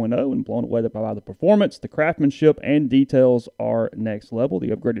 4.0 and blown away by the performance, the craftsmanship, and details are next level. The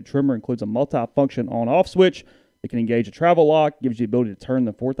upgraded trimmer includes a multi-function on-off switch that can engage a travel lock, gives you the ability to turn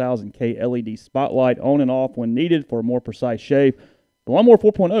the 4000K LED spotlight on and off when needed for a more precise shave. The Lawnmower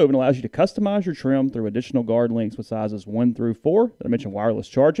 4.0 even allows you to customize your trim through additional guard links with sizes 1 through 4. Did I mention wireless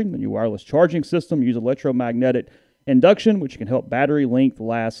charging? The new wireless charging system uses electromagnetic induction, which can help battery length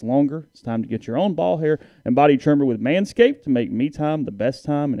last longer. It's time to get your own ball hair and body trimmer with Manscaped to make me time the best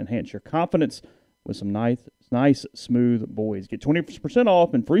time and enhance your confidence with some nice smooth boys. Get 20%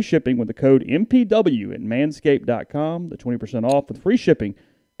 off and free shipping with the code MPW at manscaped.com. The 20% off with free shipping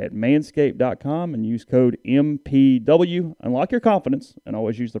at manscaped.com and use code MPW. Unlock your confidence and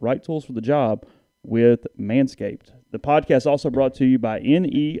always use the right tools for the job with Manscaped. The podcast also brought to you by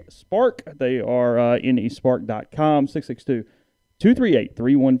NE Spark. They are nespark.com,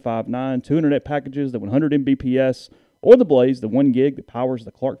 662-238-3159. 2 internet packages, the 100 Mbps, or the Blaze, the 1 gig that powers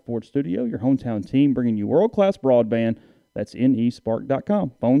the Clark Ford studio. Your hometown team bringing you world-class broadband. That's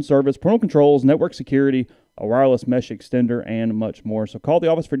nespark.com. Phone service, parental controls, network security, a wireless mesh extender, and much more. So call the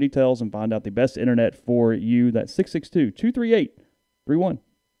office for details and find out the best internet for you. That's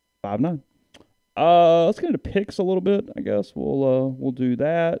 662-238-3159. Let's get into picks a little bit. I guess we'll do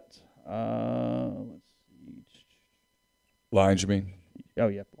that. Let's see. Lines, you mean? Oh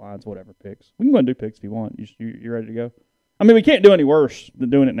yeah, lines, whatever. Picks. We can go and do picks if you want. You ready to go? I mean, we can't do any worse than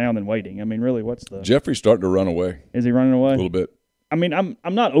doing it now than waiting. I mean, really, what's the? Jeffrey's starting to run away. Is he running away? A little bit. I mean, I'm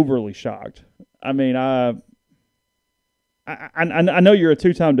not overly shocked. I mean, I know you're a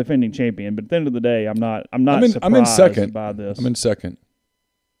 2-time defending champion, but at the end of the day, I'm not surprised I'm in second. by this. I'm in second.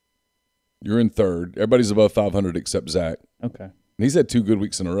 You're in third. Everybody's above 500 except Zach. Okay. And he's had 2 good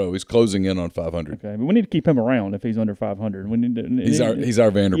weeks in a row. He's closing in on 500. Okay, but we need to keep him around if he's under 500. We need to. He's our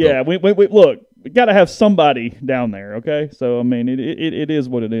Vanderbilt. Yeah, we look. We got to have somebody down there. Okay, so I mean, it is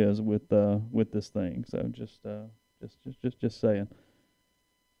what it is with this thing. So just saying.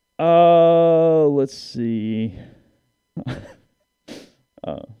 Let's see.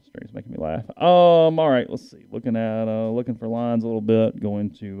 String's making me laugh. All right, let's see. Looking for lines a little bit. Going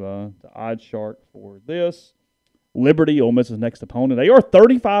to OddsShark for this. Liberty, Ole Miss's next opponent. They are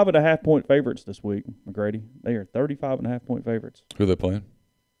 35.5-point favorites this week, McCready. They are 35.5-point favorites. Who are they playing?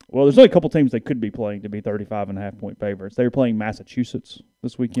 Well, there's only a couple teams they could be playing to be 35.5-point favorites. They were playing Massachusetts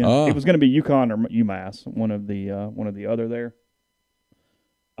this weekend. It was going to be UConn or UMass, one of the other there.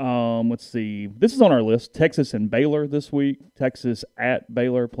 Let's see. This is on our list. Texas and Baylor this week. Texas at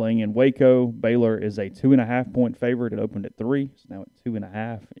Baylor playing in Waco. Baylor is a 2.5-point favorite. It opened at 3. It's now at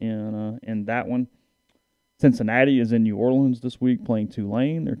 2.5 in that one. Cincinnati is in New Orleans this week playing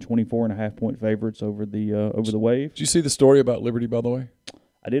Tulane. They're 24.5-point favorites over the Wave. Did you see the story about Liberty, by the way?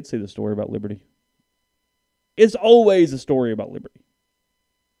 I did see the story about Liberty. It's always a story about Liberty.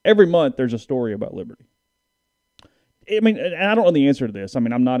 Every month there's a story about Liberty. I mean, and I don't know the answer to this. I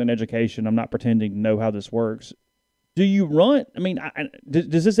mean, I'm not in education. I'm not pretending to know how this works. Do you run? I mean,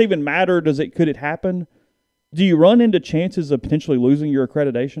 does this even matter? Could it happen? Do you run into chances of potentially losing your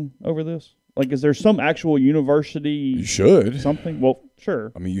accreditation over this? Like, is there some actual university? You should. Something? Well,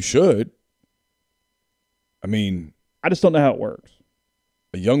 sure. I mean, you should. I mean, I just don't know how it works.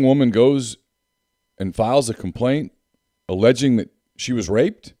 A young woman goes and files a complaint alleging that she was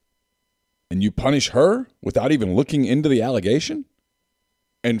raped, and you punish her without even looking into the allegation?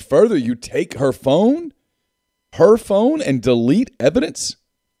 And further, you take her phone, and delete evidence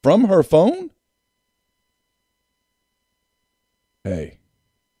from her phone? Hey,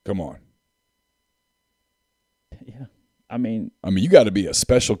 come on. Yeah. I mean, you got to be a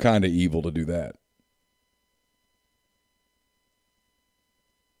special kind of evil to do that.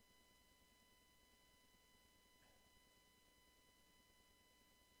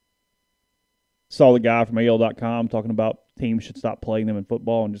 saw the guy from AL.com talking about teams should stop playing them in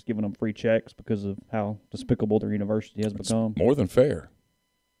football and just giving them free checks because of how despicable their university has become. More than fair.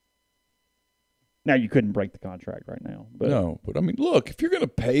 Now, you couldn't break the contract right now. But no, but I mean, look, if you're going to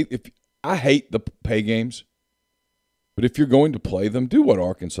pay, I hate the pay games, but if you're going to play them, do what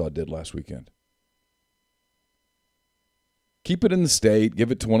Arkansas did last weekend. Keep it in the state. Give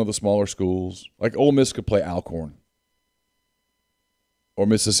it to one of the smaller schools. Like Ole Miss could play Alcorn or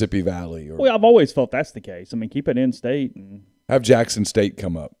Mississippi Valley. Well, I've always felt that's the case. I mean, keep it in state. And have Jackson State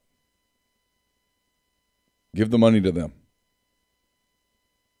come up. Give the money to them.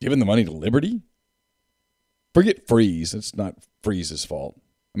 Giving the money to Liberty? Forget Freeze. It's not Freeze's fault.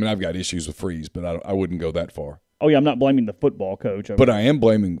 I mean, I've got issues with Freeze, but I wouldn't go that far. Oh, yeah, I'm not blaming the football coach. But I am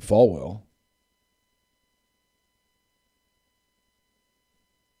blaming Falwell.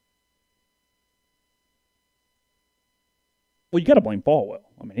 Well, you got to blame Falwell.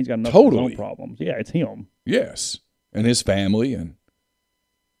 I mean, he's got enough of his own problems. Yeah, it's him. Yes, and his family, and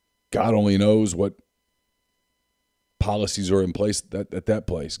God only knows what policies are in place at that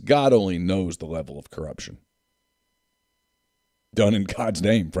place. God only knows the level of corruption done in God's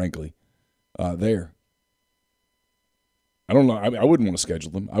name, frankly, there. I don't know. I wouldn't want to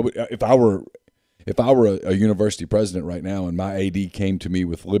schedule them. I would if I were a university president right now and my AD came to me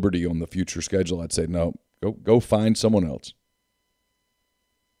with Liberty on the future schedule, I'd say, no, go find someone else.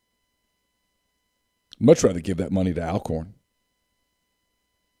 Much rather give that money to Alcorn.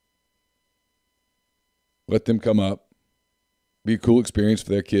 Let them come up. Be a cool experience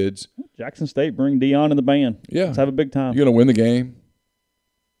for their kids. Jackson State, bring Dion and the band. Yeah. Let's have a big time. You're going to win the game.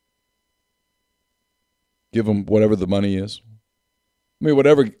 Give them whatever the money is. I mean,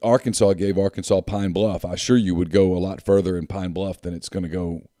 whatever Arkansas gave Arkansas Pine Bluff, I assure you would go a lot further in Pine Bluff than it's going to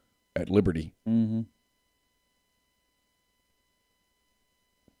go at Liberty. Mm-hmm.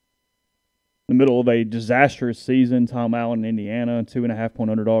 The middle of a disastrous season, Tom Allen, Indiana,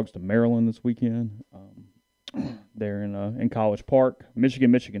 2.5-point underdogs to Maryland this weekend. There in College Park,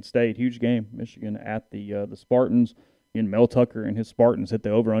 Michigan State, huge game. Michigan at the Spartans. And Mel Tucker and his Spartans hit the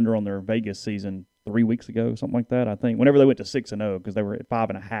over/under on their Vegas season 3 weeks ago, something like that. I think whenever they went to 6-0 because they were at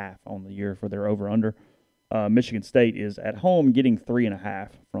 5.5 on the year for their over/under. Michigan State is at home getting 3.5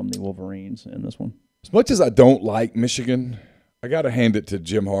 from the Wolverines in this one. As much as I don't like Michigan, I got to hand it to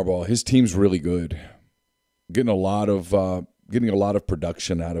Jim Harbaugh. His team's really good. Getting a lot of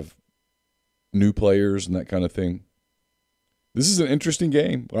production out of new players and that kind of thing. This is an interesting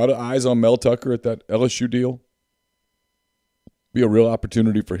game. A lot of eyes on Mel Tucker at that LSU deal. Be a real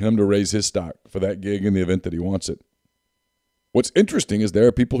opportunity for him to raise his stock for that gig in the event that he wants it. What's interesting is there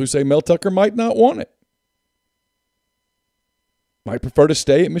are people who say Mel Tucker might not want it. Might prefer to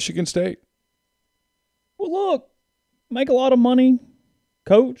stay at Michigan State. Well, look, make a lot of money,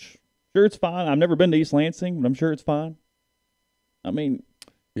 coach. Sure, it's fine. I've never been to East Lansing, but I'm sure it's fine. I mean,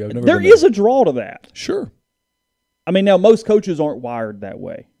 yeah, I've never there is a draw to that. Sure. I mean, now most coaches aren't wired that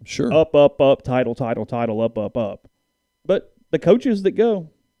way. Sure. Up, title, up. But the coaches that go,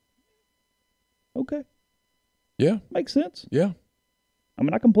 okay. Yeah. Makes sense. Yeah. I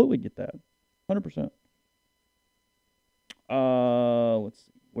mean, I completely get that. 100%. Let's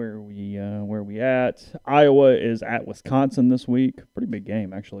see. Where are we at? Iowa is at Wisconsin this week. Pretty big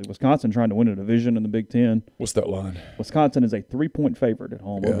game, actually. Wisconsin trying to win a division in the Big Ten. What's that line? Wisconsin is a 3-point favorite at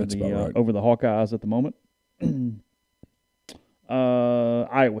home over the Hawkeyes at the moment.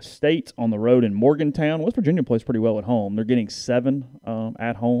 Iowa State on the road in Morgantown. West Virginia plays pretty well at home. They're getting 7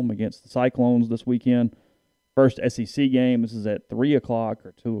 at home against the Cyclones this weekend. First SEC game. This is at 3 o'clock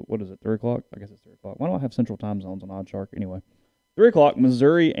or 2. What is it, 3 o'clock? I guess it's 3 o'clock. Why don't I have Central Time Zones on OddsShark? Anyway, 3 o'clock,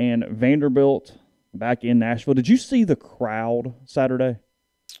 Missouri and Vanderbilt back in Nashville. Did you see the crowd Saturday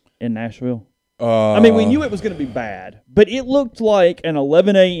in Nashville? I mean, we knew it was going to be bad, but it looked like an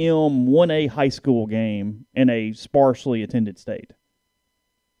 11 a.m. 1A high school game in a sparsely attended state.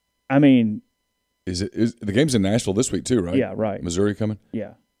 I mean, is the game's in Nashville this week too, right? Yeah, right. Missouri coming.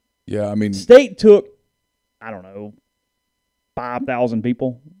 Yeah. Yeah, I mean, State took, I don't know, 5,000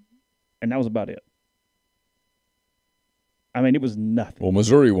 people, and that was about it. I mean, it was nothing. Well,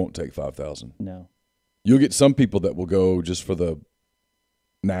 Missouri won't take 5,000. No. You'll get some people that will go just for the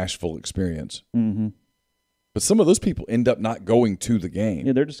Nashville experience. Mm-hmm. But some of those people end up not going to the game.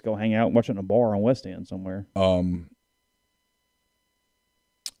 Yeah, they're just going to hang out and watch it in a bar on West End somewhere.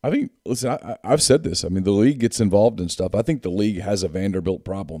 I think, listen, I've said this. I mean, the league gets involved in stuff. I think the league has a Vanderbilt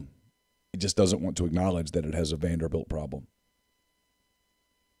problem. It just doesn't want to acknowledge that it has a Vanderbilt problem.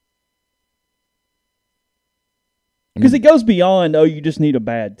 Because it goes beyond, you just need a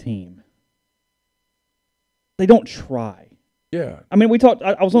bad team. They don't try. Yeah. I mean, we talked.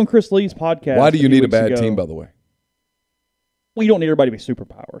 I was on Chris Lee's podcast. Why do you need a bad ago. team, by the way? Well, you don't need everybody to be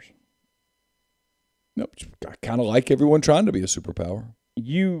superpowers. No, I kind of like everyone trying to be a superpower.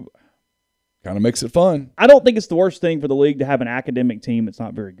 You kind of makes it fun. I don't think it's the worst thing for the league to have an academic team that's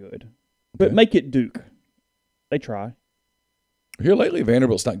not very good. But Okay. make it Duke. They try. Here lately,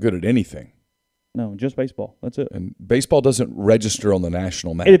 Vanderbilt's not good at anything. No, just baseball. That's it. And baseball doesn't register on the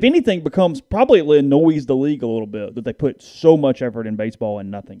national map. And if anything, probably annoys the league a little bit that they put so much effort in baseball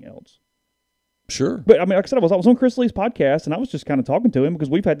and nothing else. Sure. But I mean, like I said, I was on Chris Lee's podcast, and I was just kind of talking to him because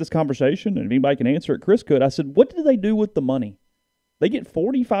we've had this conversation, and if anybody can answer it, Chris could. I said, what do they do with the money? They get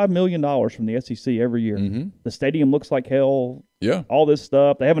 $45 million from the SEC every year. Mm-hmm. The stadium looks like hell. Yeah. All this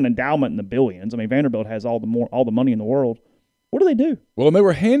stuff. They have an endowment in the billions. I mean, Vanderbilt has all the money in the world. What do they do? Well, and they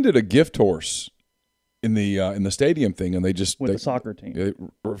were handed a gift horse in the stadium thing, and the soccer team. They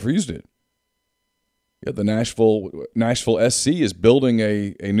refused it. Yeah, the Nashville SC is building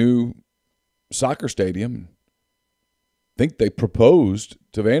a new soccer stadium. I think they proposed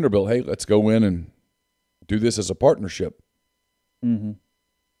to Vanderbilt, hey, let's go in and do this as a partnership. Mm-hmm.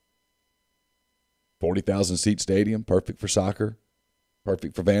 40,000 seat stadium, perfect for soccer,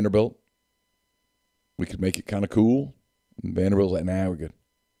 perfect for Vanderbilt. We could make it kind of cool. And Vanderbilt's like, nah, we're good.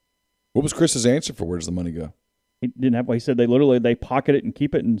 What was Chris's answer for where does the money go? He didn't have. He said they pocket it and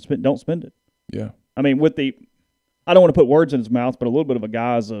keep it and don't spend it. Yeah. I mean, I don't want to put words in his mouth, but a little bit of a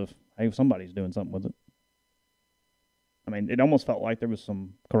guise of, hey, somebody's doing something with it. I mean, it almost felt like there was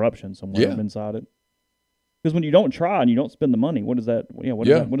some corruption somewhere inside it. Because when you don't try and you don't spend the money, what does that? What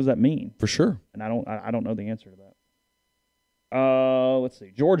does that mean? For sure. And I don't know the answer to that. Let's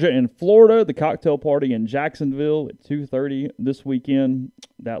see. Georgia and Florida, the cocktail party in Jacksonville at 2:30 this weekend.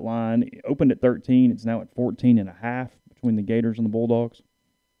 That line opened at 13. It's now at 14.5 between the Gators and the Bulldogs.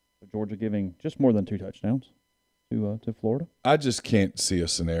 So Georgia giving just more than 2 touchdowns to Florida. I just can't see a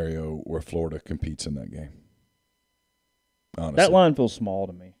scenario where Florida competes in that game. Honestly. That line feels small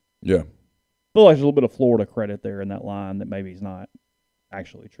to me. Yeah. I feel like there's a little bit of Florida credit there in that line that maybe is not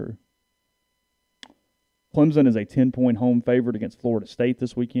actually true. Clemson is a 10-point home favorite against Florida State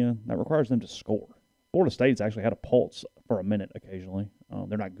this weekend. That requires them to score. Florida State's actually had a pulse for a minute occasionally.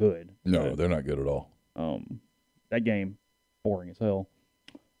 They're not good. No, they're not good at all. That game, boring as hell.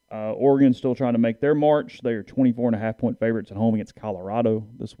 Oregon's still trying to make their march. They are 24.5-point favorites at home against Colorado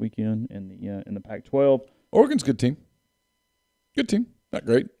this weekend in the Pac-12. Oregon's a good team. Good team. Not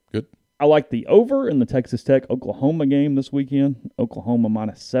great. Good. I like the over in the Texas Tech-Oklahoma game this weekend. Oklahoma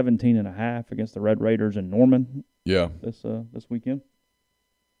minus 17.5 against the Red Raiders in Norman. Yeah. This weekend.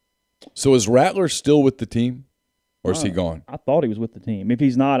 So is Rattler still with the team, or is he gone? I thought he was with the team. If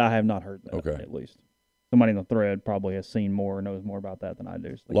he's not, I have not heard that. Okay. At least somebody in the thread probably has seen more or knows more about that than I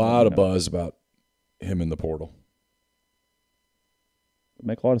do. So a lot of buzz about him in the portal. Would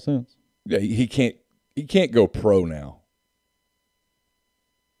make a lot of sense. Yeah, he can't go pro now.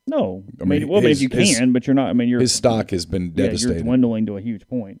 No, I mean if you can, but you're not. I mean, his stock has been devastated. You're dwindling to a huge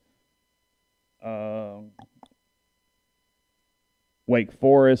point. Wake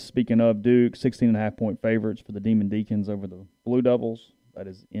Forest, speaking of Duke, 16.5-point favorites for the Demon Deacons over the Blue Devils. That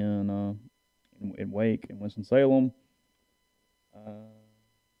is in Wake and Winston-Salem.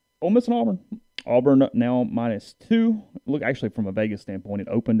 Ole Miss and Auburn. Auburn now -2. Look, actually, from a Vegas standpoint, it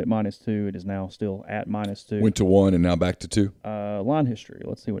opened at -2. It is now still at -2. Went to 1 and now back to 2. Line history.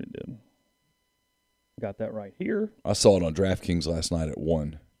 Let's see what it did. Got that right here. I saw it on DraftKings last night at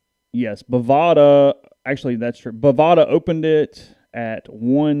 1. Yes, Bovada. Actually, that's true. Bovada opened it at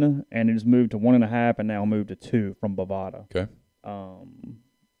 1, and it has moved to 1.5, and now moved to 2 from Bovada. Okay.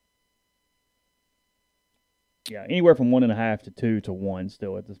 Yeah, anywhere from 1.5 to 2 to 1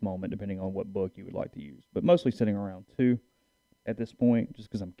 still at this moment, depending on what book you would like to use. But mostly sitting around 2. at this point, just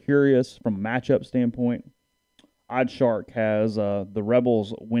because I'm curious from a matchup standpoint. OddsShark has the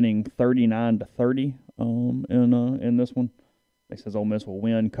Rebels winning 39-30 in this one. They says Ole Miss will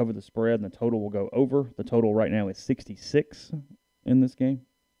win, cover the spread, and the total will go over. The total right now is 66 in this game.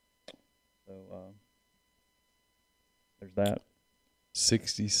 So there's that.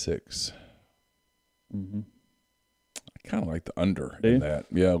 66. Mm-hmm. I kind of like the under in that.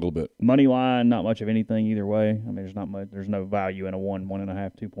 Yeah, a little bit. Money line, not much of anything either way. I mean, there's not much. There's no value in a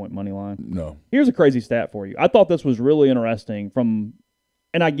 1.5, 2-point money line. No. Here's a crazy stat for you. I thought this was really interesting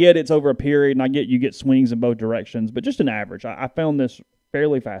and I get it's over a period, and I get you get swings in both directions, but just an average. I found this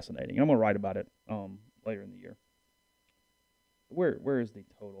fairly fascinating. I'm going to write about it later in the year. Where is the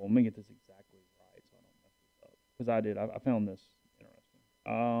total? Let me get this exactly right so I don't mess this up. Because I did. I found this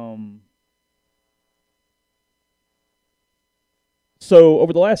interesting. So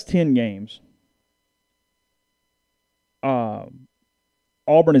over the last 10 games, Auburn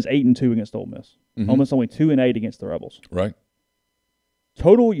is 8-2 against Ole Miss. Mm-hmm. Ole Miss only 2-8 against the Rebels. Right.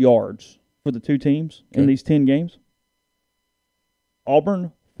 Total yards for the two teams in these 10 games.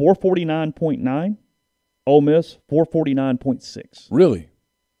 Auburn 449.9, Ole Miss 449.6. Really?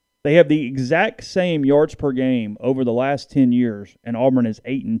 They have the exact same yards per game over the last 10 years, and Auburn is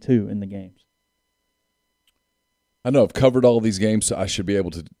 8-2 in the games. I know I've covered all these games, so I should be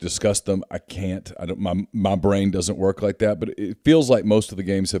able to discuss them. I can't. I don't. My brain doesn't work like that. But it feels like most of the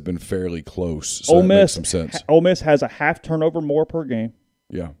games have been fairly close. So Ole that Miss, makes some sense. Ole Miss has a half turnover more per game.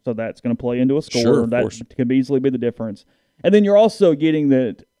 Yeah. So that's going to play into a score. Sure, of that course. could easily be the difference. And then you're also getting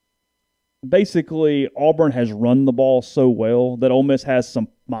that basically Auburn has run the ball so well that Ole Miss has some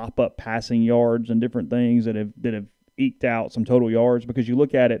mop-up passing yards and different things that have eked out some total yards. Because you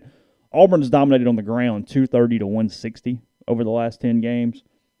look at it, Auburn's dominated on the ground 230 to 160 over the last 10 games.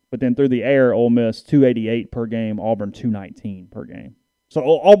 But then through the air, Ole Miss 288 per game, Auburn 219 per game.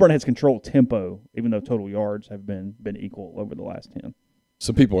 So Auburn has controlled tempo, even though total yards have been equal over the last 10.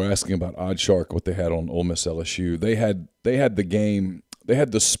 Some people are asking about OddsShark, what they had on Ole Miss LSU. They had the game. They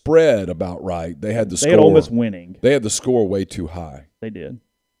had the spread about right. They had the score. They had Ole Miss winning. They had the score way too high. They did.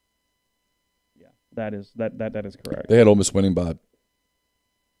 Yeah, that is correct. They had Ole Miss winning by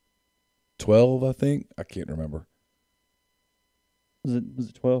 12, I think. I can't remember. Was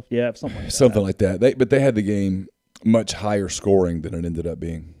it 12? Yeah, something like that. Something like that. But they had the game much higher scoring than it ended up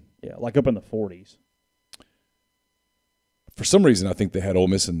being. Yeah, like up in the 40s. For some reason, I think they had Ole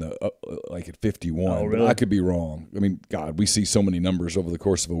Miss in the like at 51. Oh, really? But I could be wrong. I mean, God, we see so many numbers over the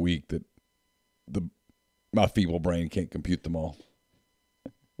course of a week that my feeble brain can't compute them all.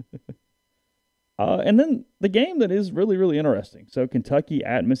 And then the game that is really, really interesting. So Kentucky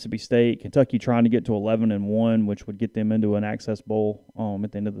at Mississippi State. Kentucky trying to get to 11-1, which would get them into an Access Bowl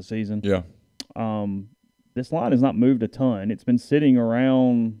at the end of the season. Yeah. This line has not moved a ton. It's been sitting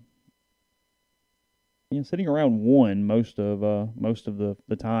around one most of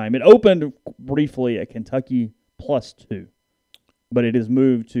the time. It opened briefly at Kentucky +2, but it has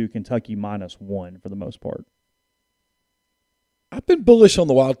moved to Kentucky -1 for the most part. I've been bullish on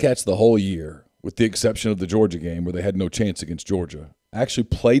the Wildcats the whole year, with the exception of the Georgia game where they had no chance against Georgia. I actually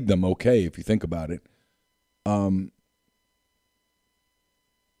played them okay, if you think about it.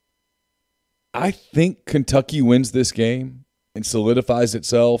 I think Kentucky wins this game and solidifies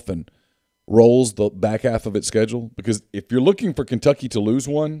itself and rolls the back half of its schedule, because if you're looking for Kentucky to lose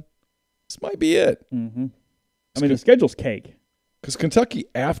one, this might be it. Mm-hmm. I mean, the schedule's cake. Because Kentucky,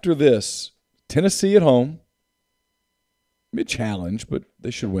 after this, Tennessee at home, be a challenge, but they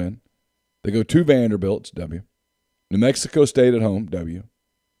should win. They go to Vanderbilt, it's W. New Mexico State at home, W.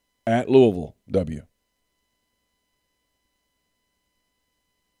 At Louisville, W.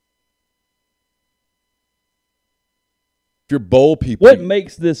 If you're bowl people, What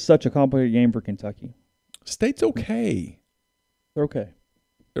makes this such a complicated game for Kentucky? State's okay. They're okay.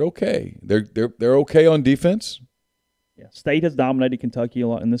 They're okay. They're okay on defense. Yeah, State has dominated Kentucky a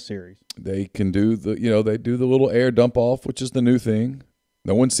lot in this series. They can do they do the little air dump off, which is the new thing.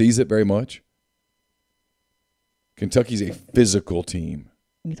 No one sees it very much. Kentucky's a physical team.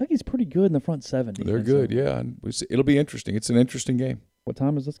 Kentucky's pretty good in the front seven. They're good, yeah. And it'll be interesting. It's an interesting game. What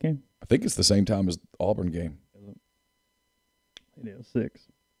time is this game? I think it's the same time as the Auburn game. It is 6.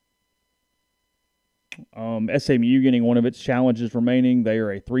 SMU getting one of its challenges remaining. They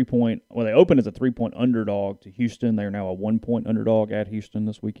are they opened as a 3-point underdog to Houston. They are now a 1-point underdog at Houston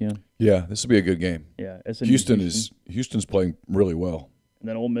this weekend. Yeah, this will be a good game. Yeah, Houston's playing really well. And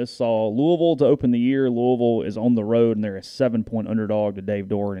then Ole Miss saw Louisville to open the year. Louisville is on the road, and they're a 7-point underdog to Dave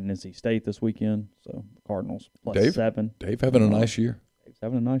Doran and NC State this weekend. So Cardinals +7. Dave having a nice year. Dave's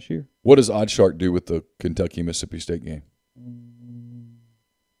having a nice year. What does OddsShark do with the Kentucky-Mississippi State game?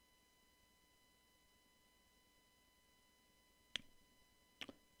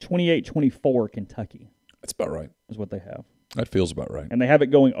 28-24 Kentucky That's about right. is what they have. That feels about right. And they have it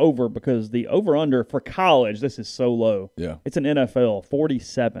going over because the over-under for college, this is so low. Yeah. It's an NFL,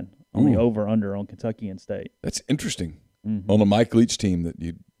 47 on the Ooh. over-under on Kentucky and State. That's interesting. Mm-hmm. On a Mike Leach team that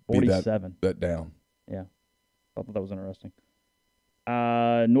you'd be 47. that down. Yeah. I thought that was interesting.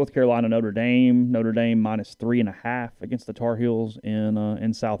 North Carolina, Notre Dame. Notre Dame minus 3.5 against the Tar Heels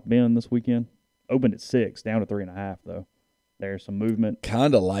in South Bend this weekend. Opened at 6, down to 3.5 though. There's some movement.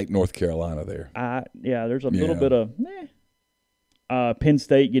 Kind of like North Carolina there. There's a little bit of Penn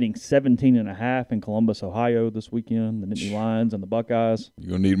State getting 17.5 in Columbus, Ohio this weekend. The Nittany Lions and the Buckeyes. You're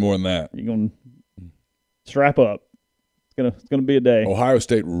going to need more than that. You're going to strap up. It's gonna be a day. Ohio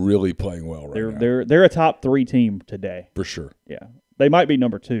State really playing well right now. They're a top 3 team today. For sure. Yeah. They might be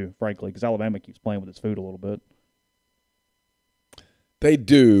number 2, frankly, because Alabama keeps playing with its food a little bit. They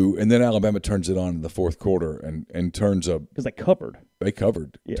do, and then Alabama turns it on in the fourth quarter and turns a because they covered.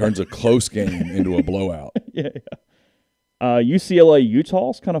 Yeah. Turns a close game into a blowout. Yeah. UCLA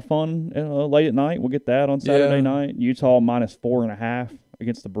Utah's kind of fun late at night. We'll get that on Saturday night. Utah minus 4.5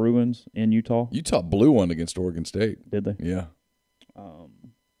 against the Bruins in Utah. Utah blew one against Oregon State. Did they? Yeah.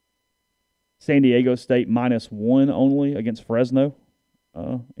 San Diego State minus 1 only against Fresno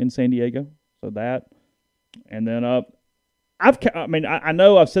in San Diego. So that, and then I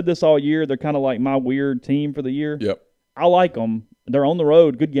know I've said this all year. They're kind of like my weird team for the year. Yep. I like them. They're on the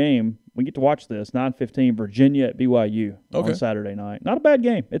road. Good game. We get to watch this. 9:15 Virginia at BYU on Saturday night. Not a bad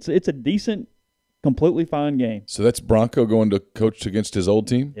game. It's a decent, completely fine game. So that's Bronco going to coach against his old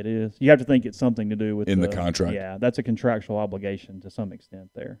team? It is. You have to think it's something to do with the contract. Yeah, that's a contractual obligation to some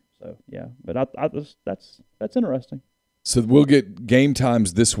extent there. So yeah, but that's interesting. So we'll get game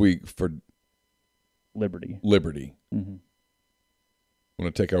times this week for Liberty. Mm-hmm.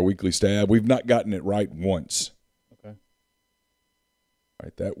 Want to take our weekly stab? We've not gotten it right once. Okay. All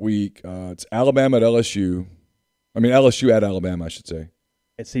right, that week it's Alabama at LSU. I mean LSU at Alabama, I should say.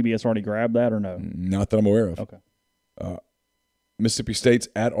 Has CBS already grabbed that or no? Not that I'm aware of. Okay. Mississippi State's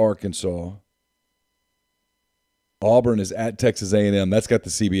at Arkansas. Auburn is at Texas A&M. That's got the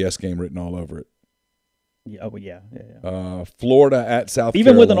CBS game written all over it. Yeah. Oh, yeah. Florida at South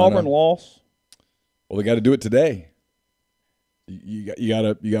Even Carolina. with an Auburn loss? Well, they got to do it today. You got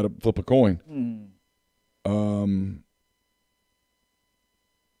to flip a coin.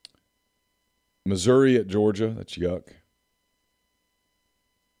 Missouri at Georgia. That's yuck.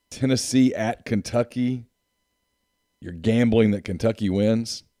 Tennessee at Kentucky. You're gambling that Kentucky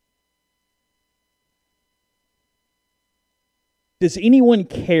wins. Does anyone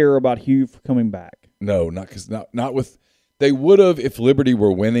care about Hugh coming back? No, not with. They would have if Liberty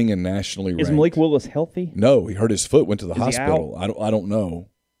were winning and nationally ranked. Is Malik Willis healthy? No, he hurt his foot, went to the Is hospital. he out? I don't know.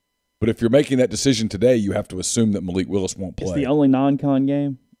 But if you're making that decision today, you have to assume that Malik Willis won't play. It's the only non-con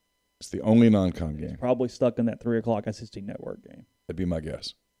game? It's the only non-con game. He's probably stuck in that 3 o'clock SEC Network game. That'd be my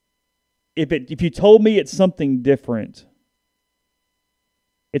guess. If you told me it's something different,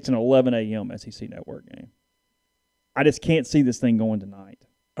 it's an 11 a.m. SEC Network game. I just can't see this thing going tonight.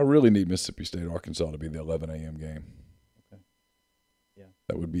 I really need Mississippi State, Arkansas to be the 11 a.m. game. Okay. Yeah.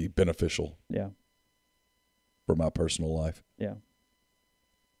 That would be beneficial. Yeah. For my personal life. Yeah.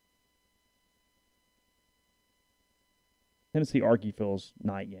 Tennessee Arky feels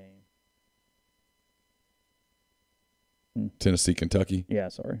night game. Tennessee, Kentucky. Yeah,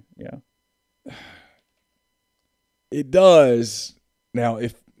 sorry. Yeah. It does. Now,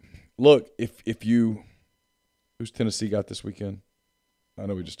 if you who's Tennessee got this weekend? I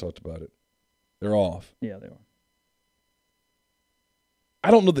know we just talked about it. They're off. Yeah, they are.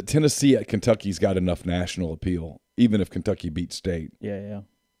 I don't know that Tennessee at Kentucky's got enough national appeal, even if Kentucky beats State. Yeah.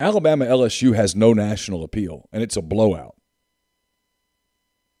 Alabama LSU has no national appeal, and it's a blowout.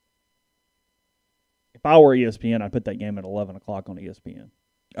 If I were ESPN, I'd put that game at 11 o'clock on ESPN.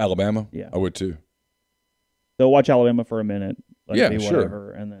 Alabama? Yeah. I would too. They'll watch Alabama for a minute. Let it be sure.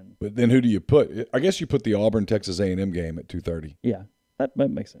 whatever, and then. But then who do you put? I guess you put the Auburn Texas A&M game at 2:30. Yeah, that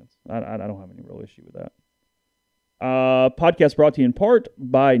makes sense. I don't have any real issue with that. Podcast brought to you in part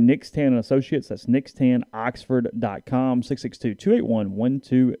by Nick's Tan and Associates. That's nickstanoxford.com,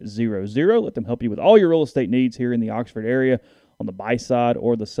 662-281-1200. Let them help you with all your real estate needs here in the Oxford area on the buy side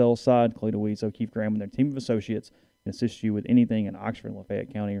or the sell side. Clay DeWeese, O'Keefe Graham, and their team of associates can assist you with anything in Oxford and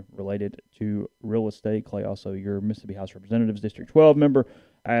Lafayette County related to real estate. Clay, also your Mississippi House of Representatives District 12 member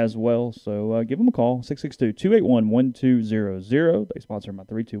as well. So give them a call, 662-281-1200. They sponsor my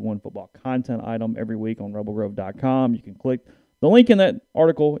 321 football content item every week on rebelgrove.com. You can click the link in that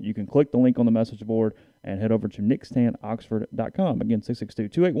article. You can click the link on the message board, and head over to nickstanoxford.com. Again,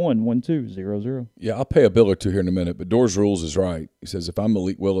 662-281-1200. Yeah, I'll pay a bill or two here in a minute, but Doors Rules is right. He says, if I'm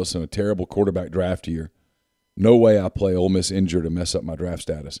Malik Willis in a terrible quarterback draft year, no way I play Ole Miss injured and mess up my draft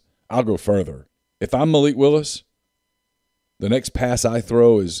status. I'll go further. If I'm Malik Willis, the next pass I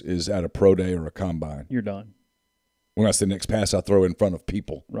throw is at a pro day or a combine. You're done. When I say next pass I throw in front of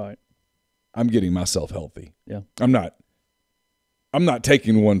people. Right. I'm getting myself healthy. Yeah. I'm not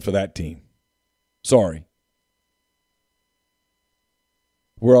taking one for that team. Sorry.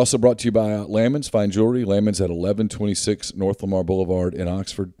 We're also brought to you by Lamons Fine Jewelry. Lamons at 1126 North Lamar Boulevard in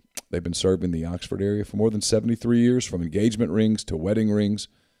Oxford. They've been serving the Oxford area for more than 73 years, from engagement rings to wedding rings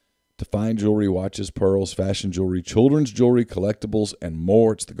to fine jewelry, watches, pearls, fashion jewelry, children's jewelry, collectibles, and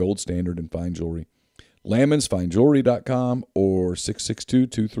more. It's the gold standard in fine jewelry. LamonsFineJewelry.com or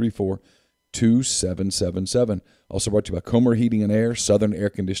 662-234-2777. Also brought to you by Comer Heating and Air, Southern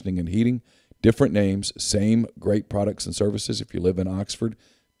Air Conditioning and Heating. Different names, same great products and services. If you live in Oxford,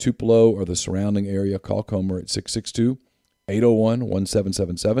 Tupelo, or the surrounding area, call Comer at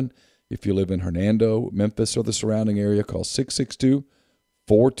 662-801-1777. If you live in Hernando, Memphis, or the surrounding area, call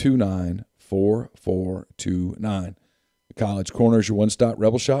 662-429-4429. The College Corner is your one-stop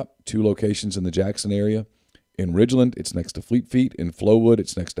Rebel Shop. 2 locations in the Jackson area. In Ridgeland, it's next to Fleet Feet. In Flowood,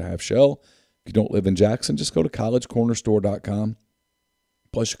 it's next to Half Shell. If you don't live in Jackson, just go to collegecornerstore.com.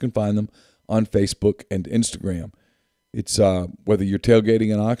 Plus, you can find them on Facebook and Instagram. It's whether you're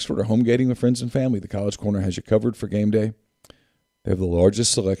tailgating in Oxford or home gating with friends and family, the College Corner has you covered for game day. They have the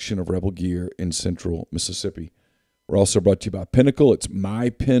largest selection of Rebel gear in central Mississippi. We're also brought to you by Pinnacle. It's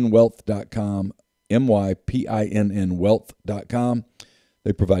mypinwealth.com, MYPINN wealth.com.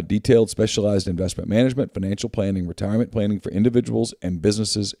 They provide detailed, specialized investment management, financial planning, retirement planning for individuals and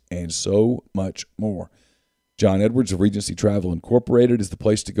businesses, and so much more. John Edwards of Regency Travel Incorporated is the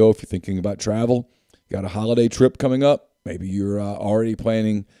place to go if you're thinking about travel. Got a holiday trip coming up. Maybe you're already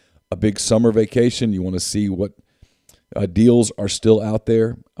planning a big summer vacation. You want to see what deals are still out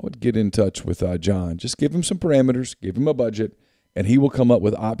there. I would get in touch with John. Just give him some parameters, give him a budget, and he will come up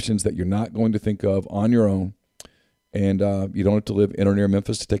with options that you're not going to think of on your own. And you don't have to live in or near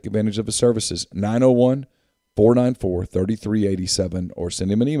Memphis to take advantage of his services. 901-494-3387, or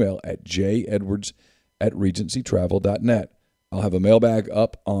send him an email at jedwards@regencytravel.net. I'll have a mailbag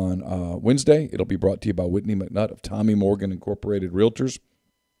up on Wednesday. It'll be brought to you by Whitney McNutt of Tommy Morgan Incorporated Realtors,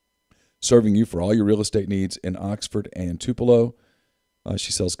 serving you for all your real estate needs in Oxford and Tupelo.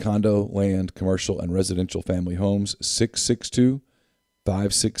 She sells condo, land, commercial, and residential family homes.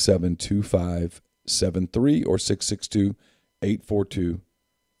 662-567-2573 or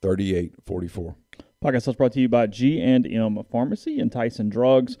 662-842-3844. Podcast is brought to you by G&M Pharmacy and Tyson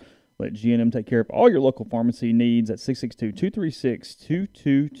Drugs. Let G&M take care of all your local pharmacy needs at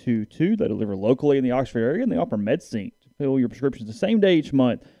 662-236-2222. They deliver locally in the Oxford area, and they offer MedSync to fill your prescriptions the same day each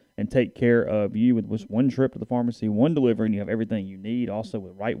month and take care of you with just one trip to the pharmacy, one delivery, and you have everything you need. Also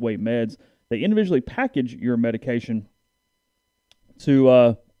with Right Way Meds, they individually package your medication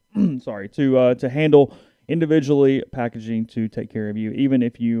to handle individually packaging to take care of you, even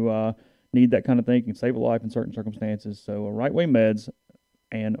if you need that kind of thing. You can save a life in certain circumstances. So Right Way Meds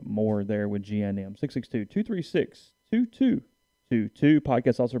and more there with GNM. 662-236-2222.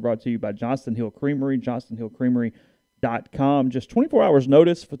 Podcast also brought to you by Johnston Hill Creamery, johnstonhillcreamery.com. Just 24 hours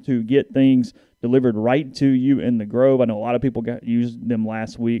notice to get things delivered right to you in the Grove. I know a lot of people used them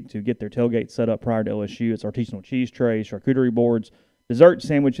last week to get their tailgate set up prior to LSU. It's artisanal cheese trays, charcuterie boards, dessert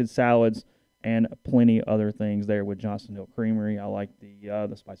sandwiches, salads, and plenty other things there with Johnston Hill Creamery. I like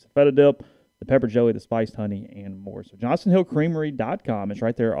the spicy feta dip, the pepper jelly, the spiced honey, and more. So johnstonhillcreamery.com. It's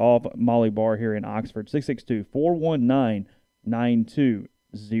right there off Molly Bar here in Oxford.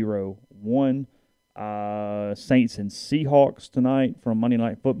 662-419-9201. Saints and Seahawks tonight from Monday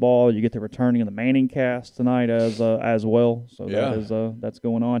Night Football. You get the returning of the Manning cast tonight as well. So yeah, that's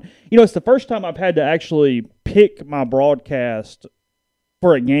going on. You know, it's the first time I've had to actually pick my broadcast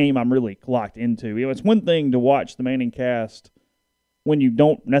for a game I'm really locked into. You know, it's one thing to watch the Manning cast when you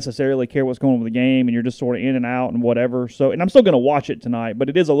don't necessarily care what's going on with the game and you're just sort of in and out and whatever. So, and I'm still going to watch it tonight, but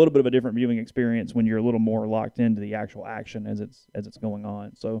it is a little bit of a different viewing experience when you're a little more locked into the actual action as it's going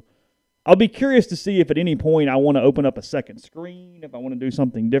on. So I'll be curious to see if at any point I want to open up a second screen, if I want to do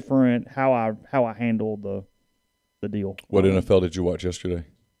something different, how I handle the deal. What NFL did you watch yesterday?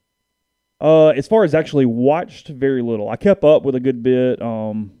 As far as actually watched, very little. I kept up with a good bit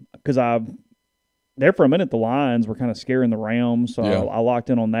because there for a minute the Lions were kind of scaring the Rams, so yeah. I locked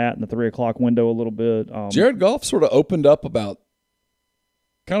in on that in the 3 o'clock window a little bit. Jared Goff sort of opened up about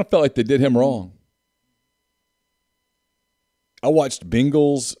 – kind of felt like they did him wrong. I watched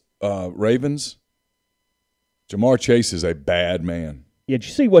Bengals Ravens. Jamar Chase is a bad man. Yeah, did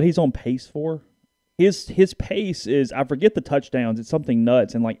you see what he's on pace for? His pace is, I forget the touchdowns, it's something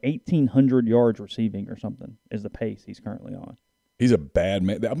nuts, and like 1,800 yards receiving or something is the pace he's currently on. He's a bad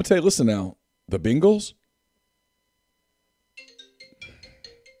man. I'm going to tell you, listen now, the Bengals,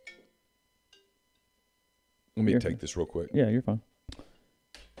 let me take this real quick. Yeah, you're fine.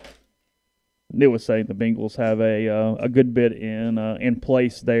 Neal was saying the Bengals have a good bit in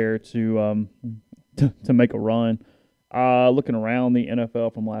place there to make a run. Looking around the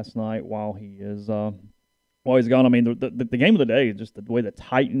NFL from last night while he's gone. I mean, the game of the day is just the way the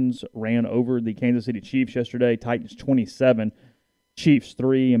Titans ran over the Kansas City Chiefs yesterday. Titans 27, Chiefs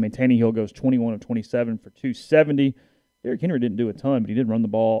 3. I mean, Tannehill goes 21 of 27 for 270. Derrick Henry didn't do a ton, but he did run the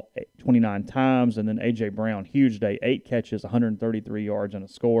ball 29 times. And then A.J. Brown, huge day, 8 catches, 133 yards and a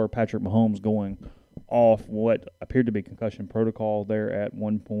score. Patrick Mahomes going off what appeared to be concussion protocol there at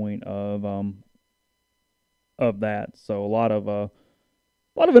one point of that. So a lot of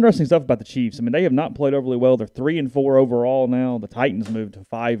interesting stuff about the Chiefs. I mean, they have not played overly well. They're 3-4 overall now. The Titans moved to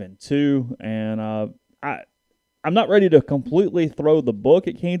 5-2, and I'm not ready to completely throw the book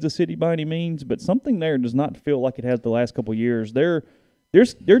at Kansas City by any means, but something there does not feel like it has the last couple of years. They're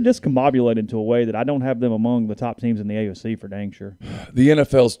discombobulated to a way that I don't have them among the top teams in the AFC for dang sure. The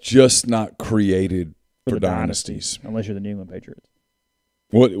NFL's just not created for dynasties. Unless you're the New England Patriots.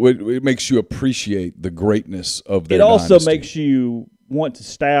 What it makes you appreciate the greatness of their dynasty. It also dynasty. makes you want to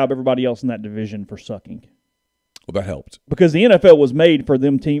stab everybody else in that division for sucking. Well, that helped. Because the NFL was made for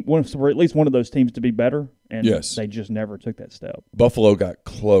for at least one of those teams to be better, and yes. They just never took that step. Buffalo got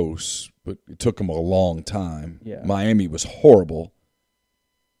close, but it took them a long time. Yeah. Miami was horrible.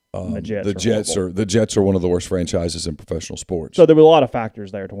 The Jets are one of the worst franchises in professional sports. So there were a lot of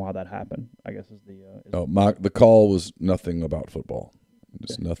factors there to why that happened, I guess. The call was nothing about football.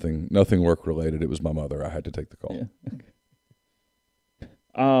 Just nothing work related. It was my mother. I had to take the call.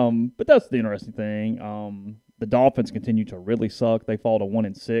 Yeah. But that's the interesting thing. The Dolphins continue to really suck. They fall to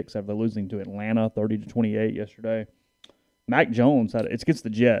 1-6 after losing to Atlanta 30-28 yesterday. Mac Jones it's against the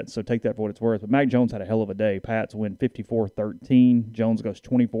Jets, so take that for what it's worth. But Mac Jones had a hell of a day. Pats win 54-13. Jones goes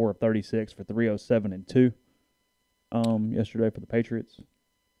 24 of 36 for 307 and 2. Yesterday for the Patriots.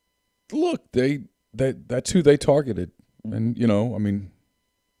 Look, that's who they targeted, and I mean,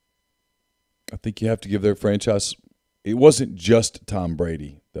 I think you have to give their franchise. It wasn't just Tom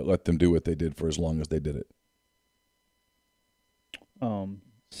Brady that let them do what they did for as long as they did it.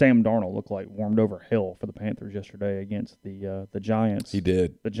 Sam Darnold looked like warmed over hell for the Panthers yesterday against the Giants. He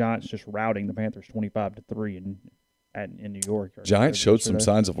did. The Giants just routing the Panthers 25-3 in New York. Giants showed some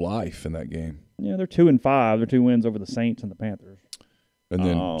signs of life in that game. Yeah, they're 2-5. They're 2 wins over the Saints and the Panthers. And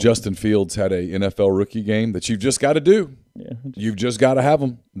then Justin Fields had a NFL rookie game that you've just got to do. Yeah, you've just got to have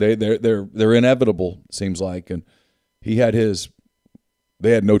them. They're inevitable. It seems like, and he had his.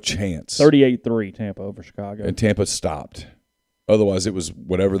 They had no chance. 38-3 Tampa over Chicago, and Tampa stopped. Otherwise, it was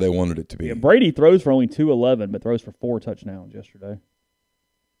whatever they wanted it to be. Yeah, Brady throws for only 211, but throws for 4 touchdowns yesterday.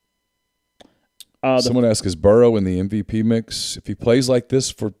 Someone asked, is Burrow in the MVP mix? If he plays like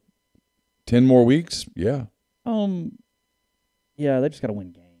this for 10 more weeks, yeah. Yeah, they just got to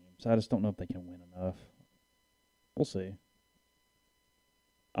win games. I just don't know if they can win enough. We'll see.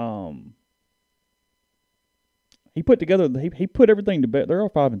 He put together. He put everything to bed. They're all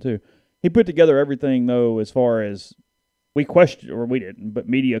 5-2. He put together everything though, as far as we didn't, but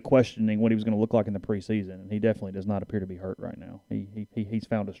media questioning what he was going to look like in the preseason, and he definitely does not appear to be hurt right now. He's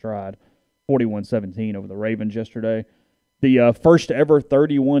found a stride. 41-17 over the Ravens yesterday. The first ever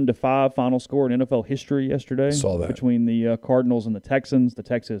 31-5 final score in NFL history yesterday. Saw that. Between the Cardinals and the Texans. The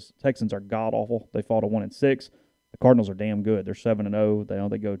Texans are god awful. They fall to 1-6. The Cardinals are damn good. They're 7-0.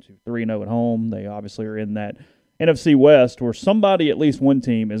 They go to 3-0 at home. They obviously are in that NFC West where somebody, at least one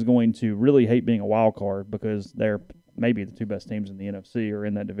team, is going to really hate being a wild card because they're maybe the 2 best teams in the NFC are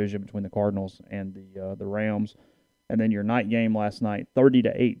in that division between the Cardinals and the Rams. And then your night game last night,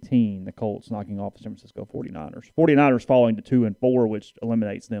 30-18, the Colts knocking off the San Francisco 49ers. 49ers falling to 2-4, which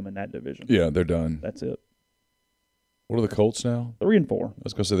eliminates them in that division. Yeah, they're done. That's it. What are the Colts now? 3-4. I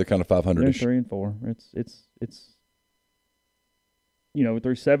was going to say they're kind of 500-ish. They're 3-4. It's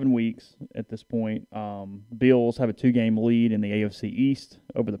through 7 weeks at this point. Bills have a 2-game lead in the AFC East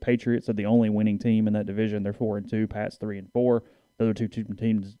over the Patriots. They're the only winning team in that division. They're 4-2. Pats 3-4. The other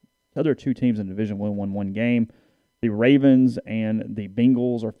two teams in the division won 1 game. The Ravens and the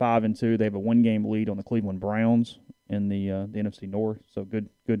Bengals are 5-2. They have a 1-game lead on the Cleveland Browns in the NFC North. So good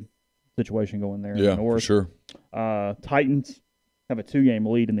situation going there in the North. For sure. Titans have a 2-game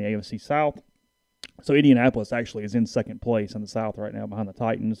lead in the AFC South. So Indianapolis actually is in second place in the South right now behind the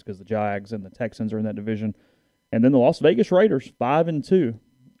Titans because the Jags and the Texans are in that division. And then the Las Vegas Raiders, 5-2,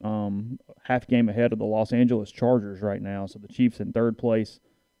 half game ahead of the Los Angeles Chargers right now. So the Chiefs in third place,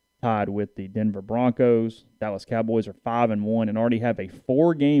 tied with the Denver Broncos. Dallas Cowboys are 5-1 and already have a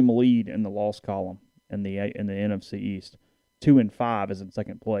 4-game lead in the loss column in the NFC East. 2-5 is in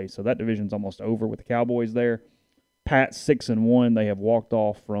second place, so that division's almost over with the Cowboys there. Pats 6-1. They have walked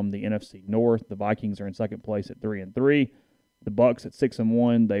off from the NFC North. The Vikings are in second place at 3-3. The Bucs at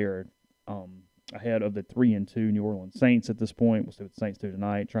 6-1. They are ahead of the 3-2 New Orleans Saints at this point. We'll see what the Saints do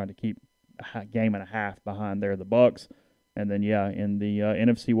tonight, trying to keep a game and a half behind there, the Bucs. And then, in the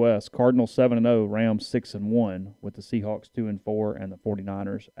NFC West, Cardinals 7-0, Rams 6-1, with the Seahawks 2-4, and the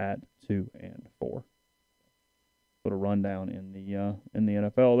 49ers at 2-4. Sort of rundown in the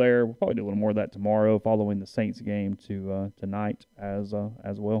NFL there. We'll probably do a little more of that tomorrow, following the Saints game tonight as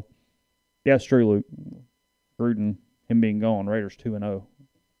well. Yeah, it's true, Luke. Gruden, him being gone, Raiders 2-0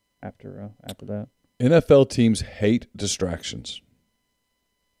 after that. NFL teams hate distractions.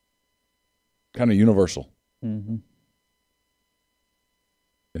 Kind of universal. Mm-hmm.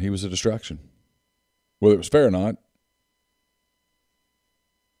 And he was a distraction. Whether it was fair or not,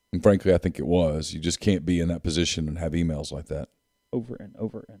 and frankly, I think it was. You just can't be in that position and have emails like that. Over and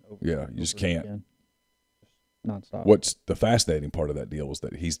over and over. Yeah, you just can't. Again. Nonstop. What's the fascinating part of that deal was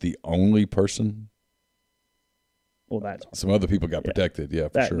that he's the only person. Well, that's some other people got protected. Yeah,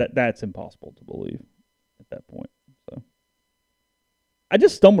 for sure. That's impossible to believe at that point. So I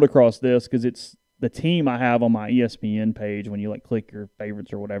just stumbled across this because it's the team I have on my ESPN page when you click your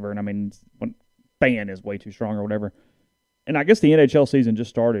favorites or whatever. And I mean, when fan is way too strong or whatever. And I guess the NHL season just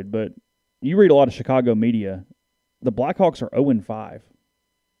started, but you read a lot of Chicago media. The Blackhawks are 0-5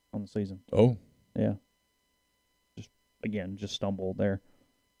 on the season. Oh. Yeah. Just stumbled there.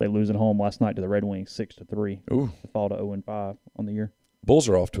 They lose at home last night to the Red Wings 6-3. Ooh. They fall to 0-5 on the year. Bulls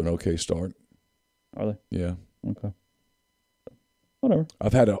are off to an okay start. Are they? Yeah. Okay. Whatever.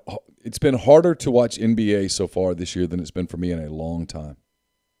 It's been harder to watch NBA so far this year than it's been for me in a long time.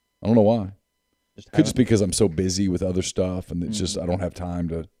 I don't know why. Just because I'm so busy with other stuff, and it's just I don't have time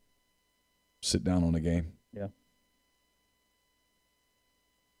to sit down on a game. Yeah.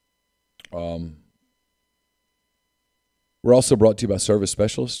 We're also brought to you by Service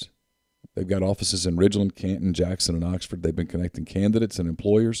Specialists. They've got offices in Ridgeland, Canton, Jackson, and Oxford. They've been connecting candidates and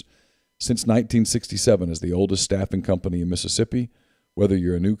employers since 1967 as the oldest staffing company in Mississippi. Whether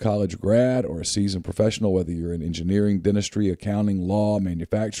you're a new college grad or a seasoned professional, whether you're in engineering, dentistry, accounting, law,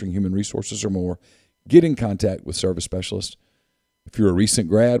 manufacturing, human resources, or more, get in contact with Service Specialists. If you're a recent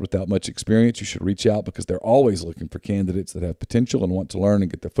grad without much experience, you should reach out because they're always looking for candidates that have potential and want to learn and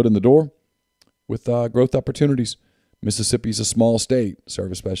get their foot in the door with growth opportunities. Mississippi's a small state.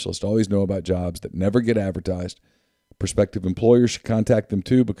 Service Specialists always know about jobs that never get advertised. Prospective employers should contact them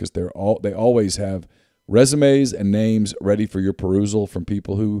too because they always have resumes and names ready for your perusal from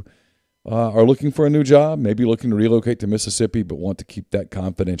people who are looking for a new job, maybe looking to relocate to Mississippi but want to keep that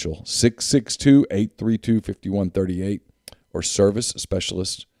confidential. 662-832-5138 or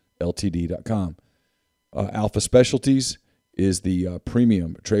servicespecialistltd.com. Alpha Specialties is the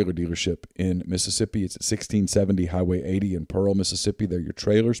premium trailer dealership in Mississippi. It's at 1670 Highway 80 in Pearl, Mississippi. They're your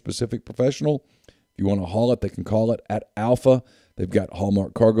trailer-specific professional. If you want to haul it, they can call it at Alpha. They've got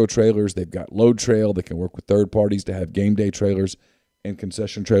Hallmark cargo trailers. They've got load trail. They can work with third parties to have game day trailers and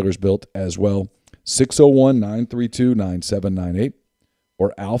concession trailers built as well. 601-932-9798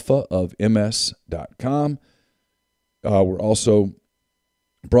 or alphaofms.com. We're also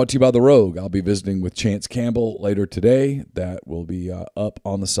brought to you by The Rogue. I'll be visiting with Chance Campbell later today. That will be up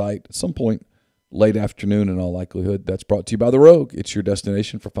on the site at some point late afternoon in all likelihood. That's brought to you by The Rogue. It's your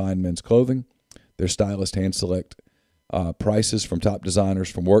destination for fine men's clothing. Their stylist hand-select prices from top designers,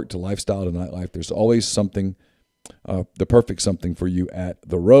 from work to lifestyle to nightlife. There's always something, the perfect something for you at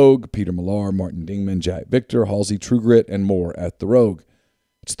The Rogue. Peter Millar, Martin Dingman, Jack Victor, Halsey True Grit, and more at The Rogue.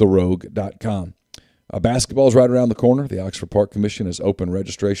 It's therogue.com. Basketball is right around the corner. The Oxford Park Commission has opened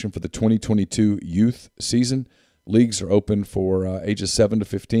registration for the 2022 youth season. Leagues are open for ages 7 to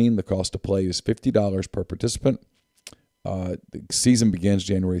 15. The cost to play is $50 per participant. The season begins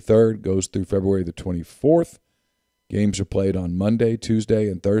January 3rd, goes through February the 24th. Games are played on Monday, Tuesday,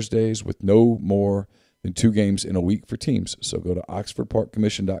 and Thursdays with no more than 2 games in a week for teams. So go to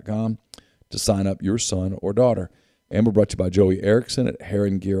oxfordparkcommission.com to sign up your son or daughter. And we're brought to you by Joey Erickson at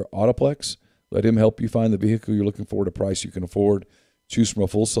Heron Gear Autoplex. Let him help you find the vehicle you're looking for at a price you can afford. Choose from a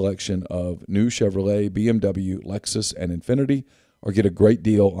full selection of new Chevrolet, BMW, Lexus, and Infiniti, or get a great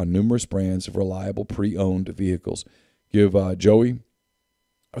deal on numerous brands of reliable pre-owned vehicles. Give Joey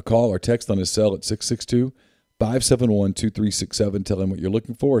a call or text on his cell at 571-2367. Tell him what you're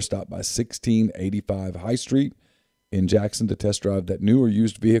looking for. Stop by 1685 High Street in Jackson to test drive that new or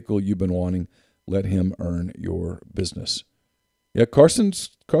used vehicle you've been wanting. Let him earn your business. Yeah, Carson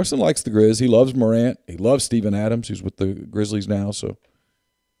likes the Grizz. He loves Morant. He loves Steven Adams, who's with the Grizzlies now, so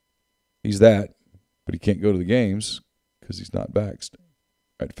he's that. But he can't go to the games because he's not vaxxed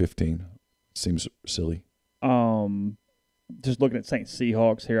at 15. Seems silly. Just looking at Saints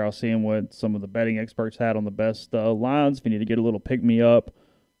Seahawks here, I was seeing what some of the betting experts had on the best lines. If you need to get a little pick-me-up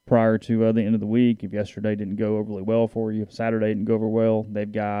prior to the end of the week, if yesterday didn't go overly well for you, if Saturday didn't go over well,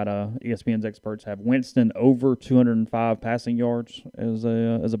 they've got ESPN's experts have Winston over 205 passing yards as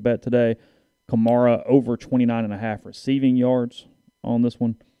a bet today. Kamara over 29.5 receiving yards on this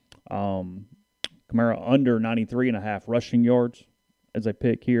one. Kamara under 93.5 rushing yards as a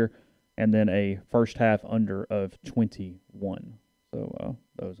pick here. And then a first half under of 21. So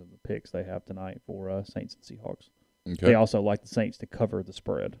those are the picks they have tonight for Saints and Seahawks. Okay. They also like the Saints to cover the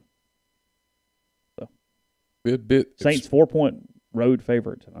spread. So Saints 4-point road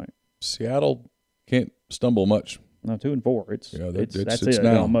favorite tonight. Seattle can't stumble much. No, 2-4. That's it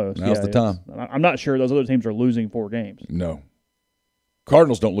now. Almost. Now's the time. I'm not sure those other teams are losing 4 games. No.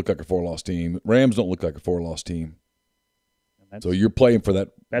 Cardinals don't look like a 4-loss team. Rams don't look like a 4-loss team. So you're playing for that.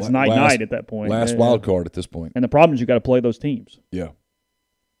 That's night at that point. Last wild card at this point. And the problem is you got to play those teams. Yeah.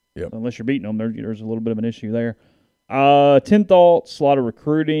 So unless you're beating them, there's a little bit of an issue there. 10 thoughts, a lot of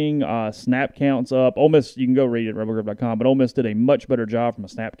recruiting, snap counts up. Ole Miss, you can go read it at rebelgrove.com, but Ole Miss did a much better job from a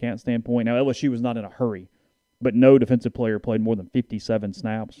snap count standpoint. Now, LSU was not in a hurry, but no defensive player played more than 57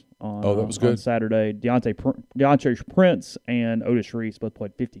 snaps on, that was good. On Saturday. Deontay Prince and Otis Reese both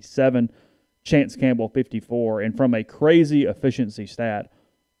played 57. Chance Campbell, 54. And from a crazy efficiency stat,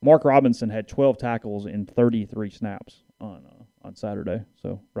 Mark Robinson had 12 tackles in 33 snaps on Saturday.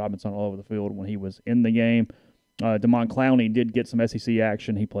 So Robinson all over the field when he was in the game. Damon Clowney did get some SEC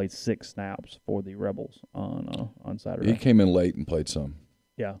action. He played 6 snaps for the Rebels on Saturday. He came in late and played some.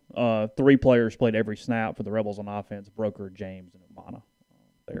 Yeah. 3 players played every snap for the Rebels on offense, Broker, James, and Umana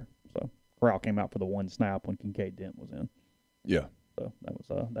there. So Corral came out for the 1 snap when Kincaid Dent was in. Yeah. So that was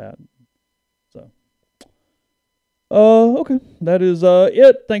that. Okay, that is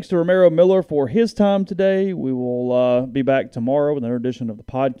it. Thanks to Romaro Miller for his time today. We will be back tomorrow with another edition of the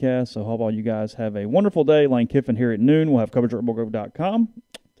podcast. So hope all you guys have a wonderful day. Lane Kiffin here at noon. We'll have coverage at rebelgrove.com.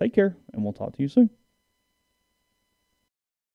 Take care, and we'll talk to you soon.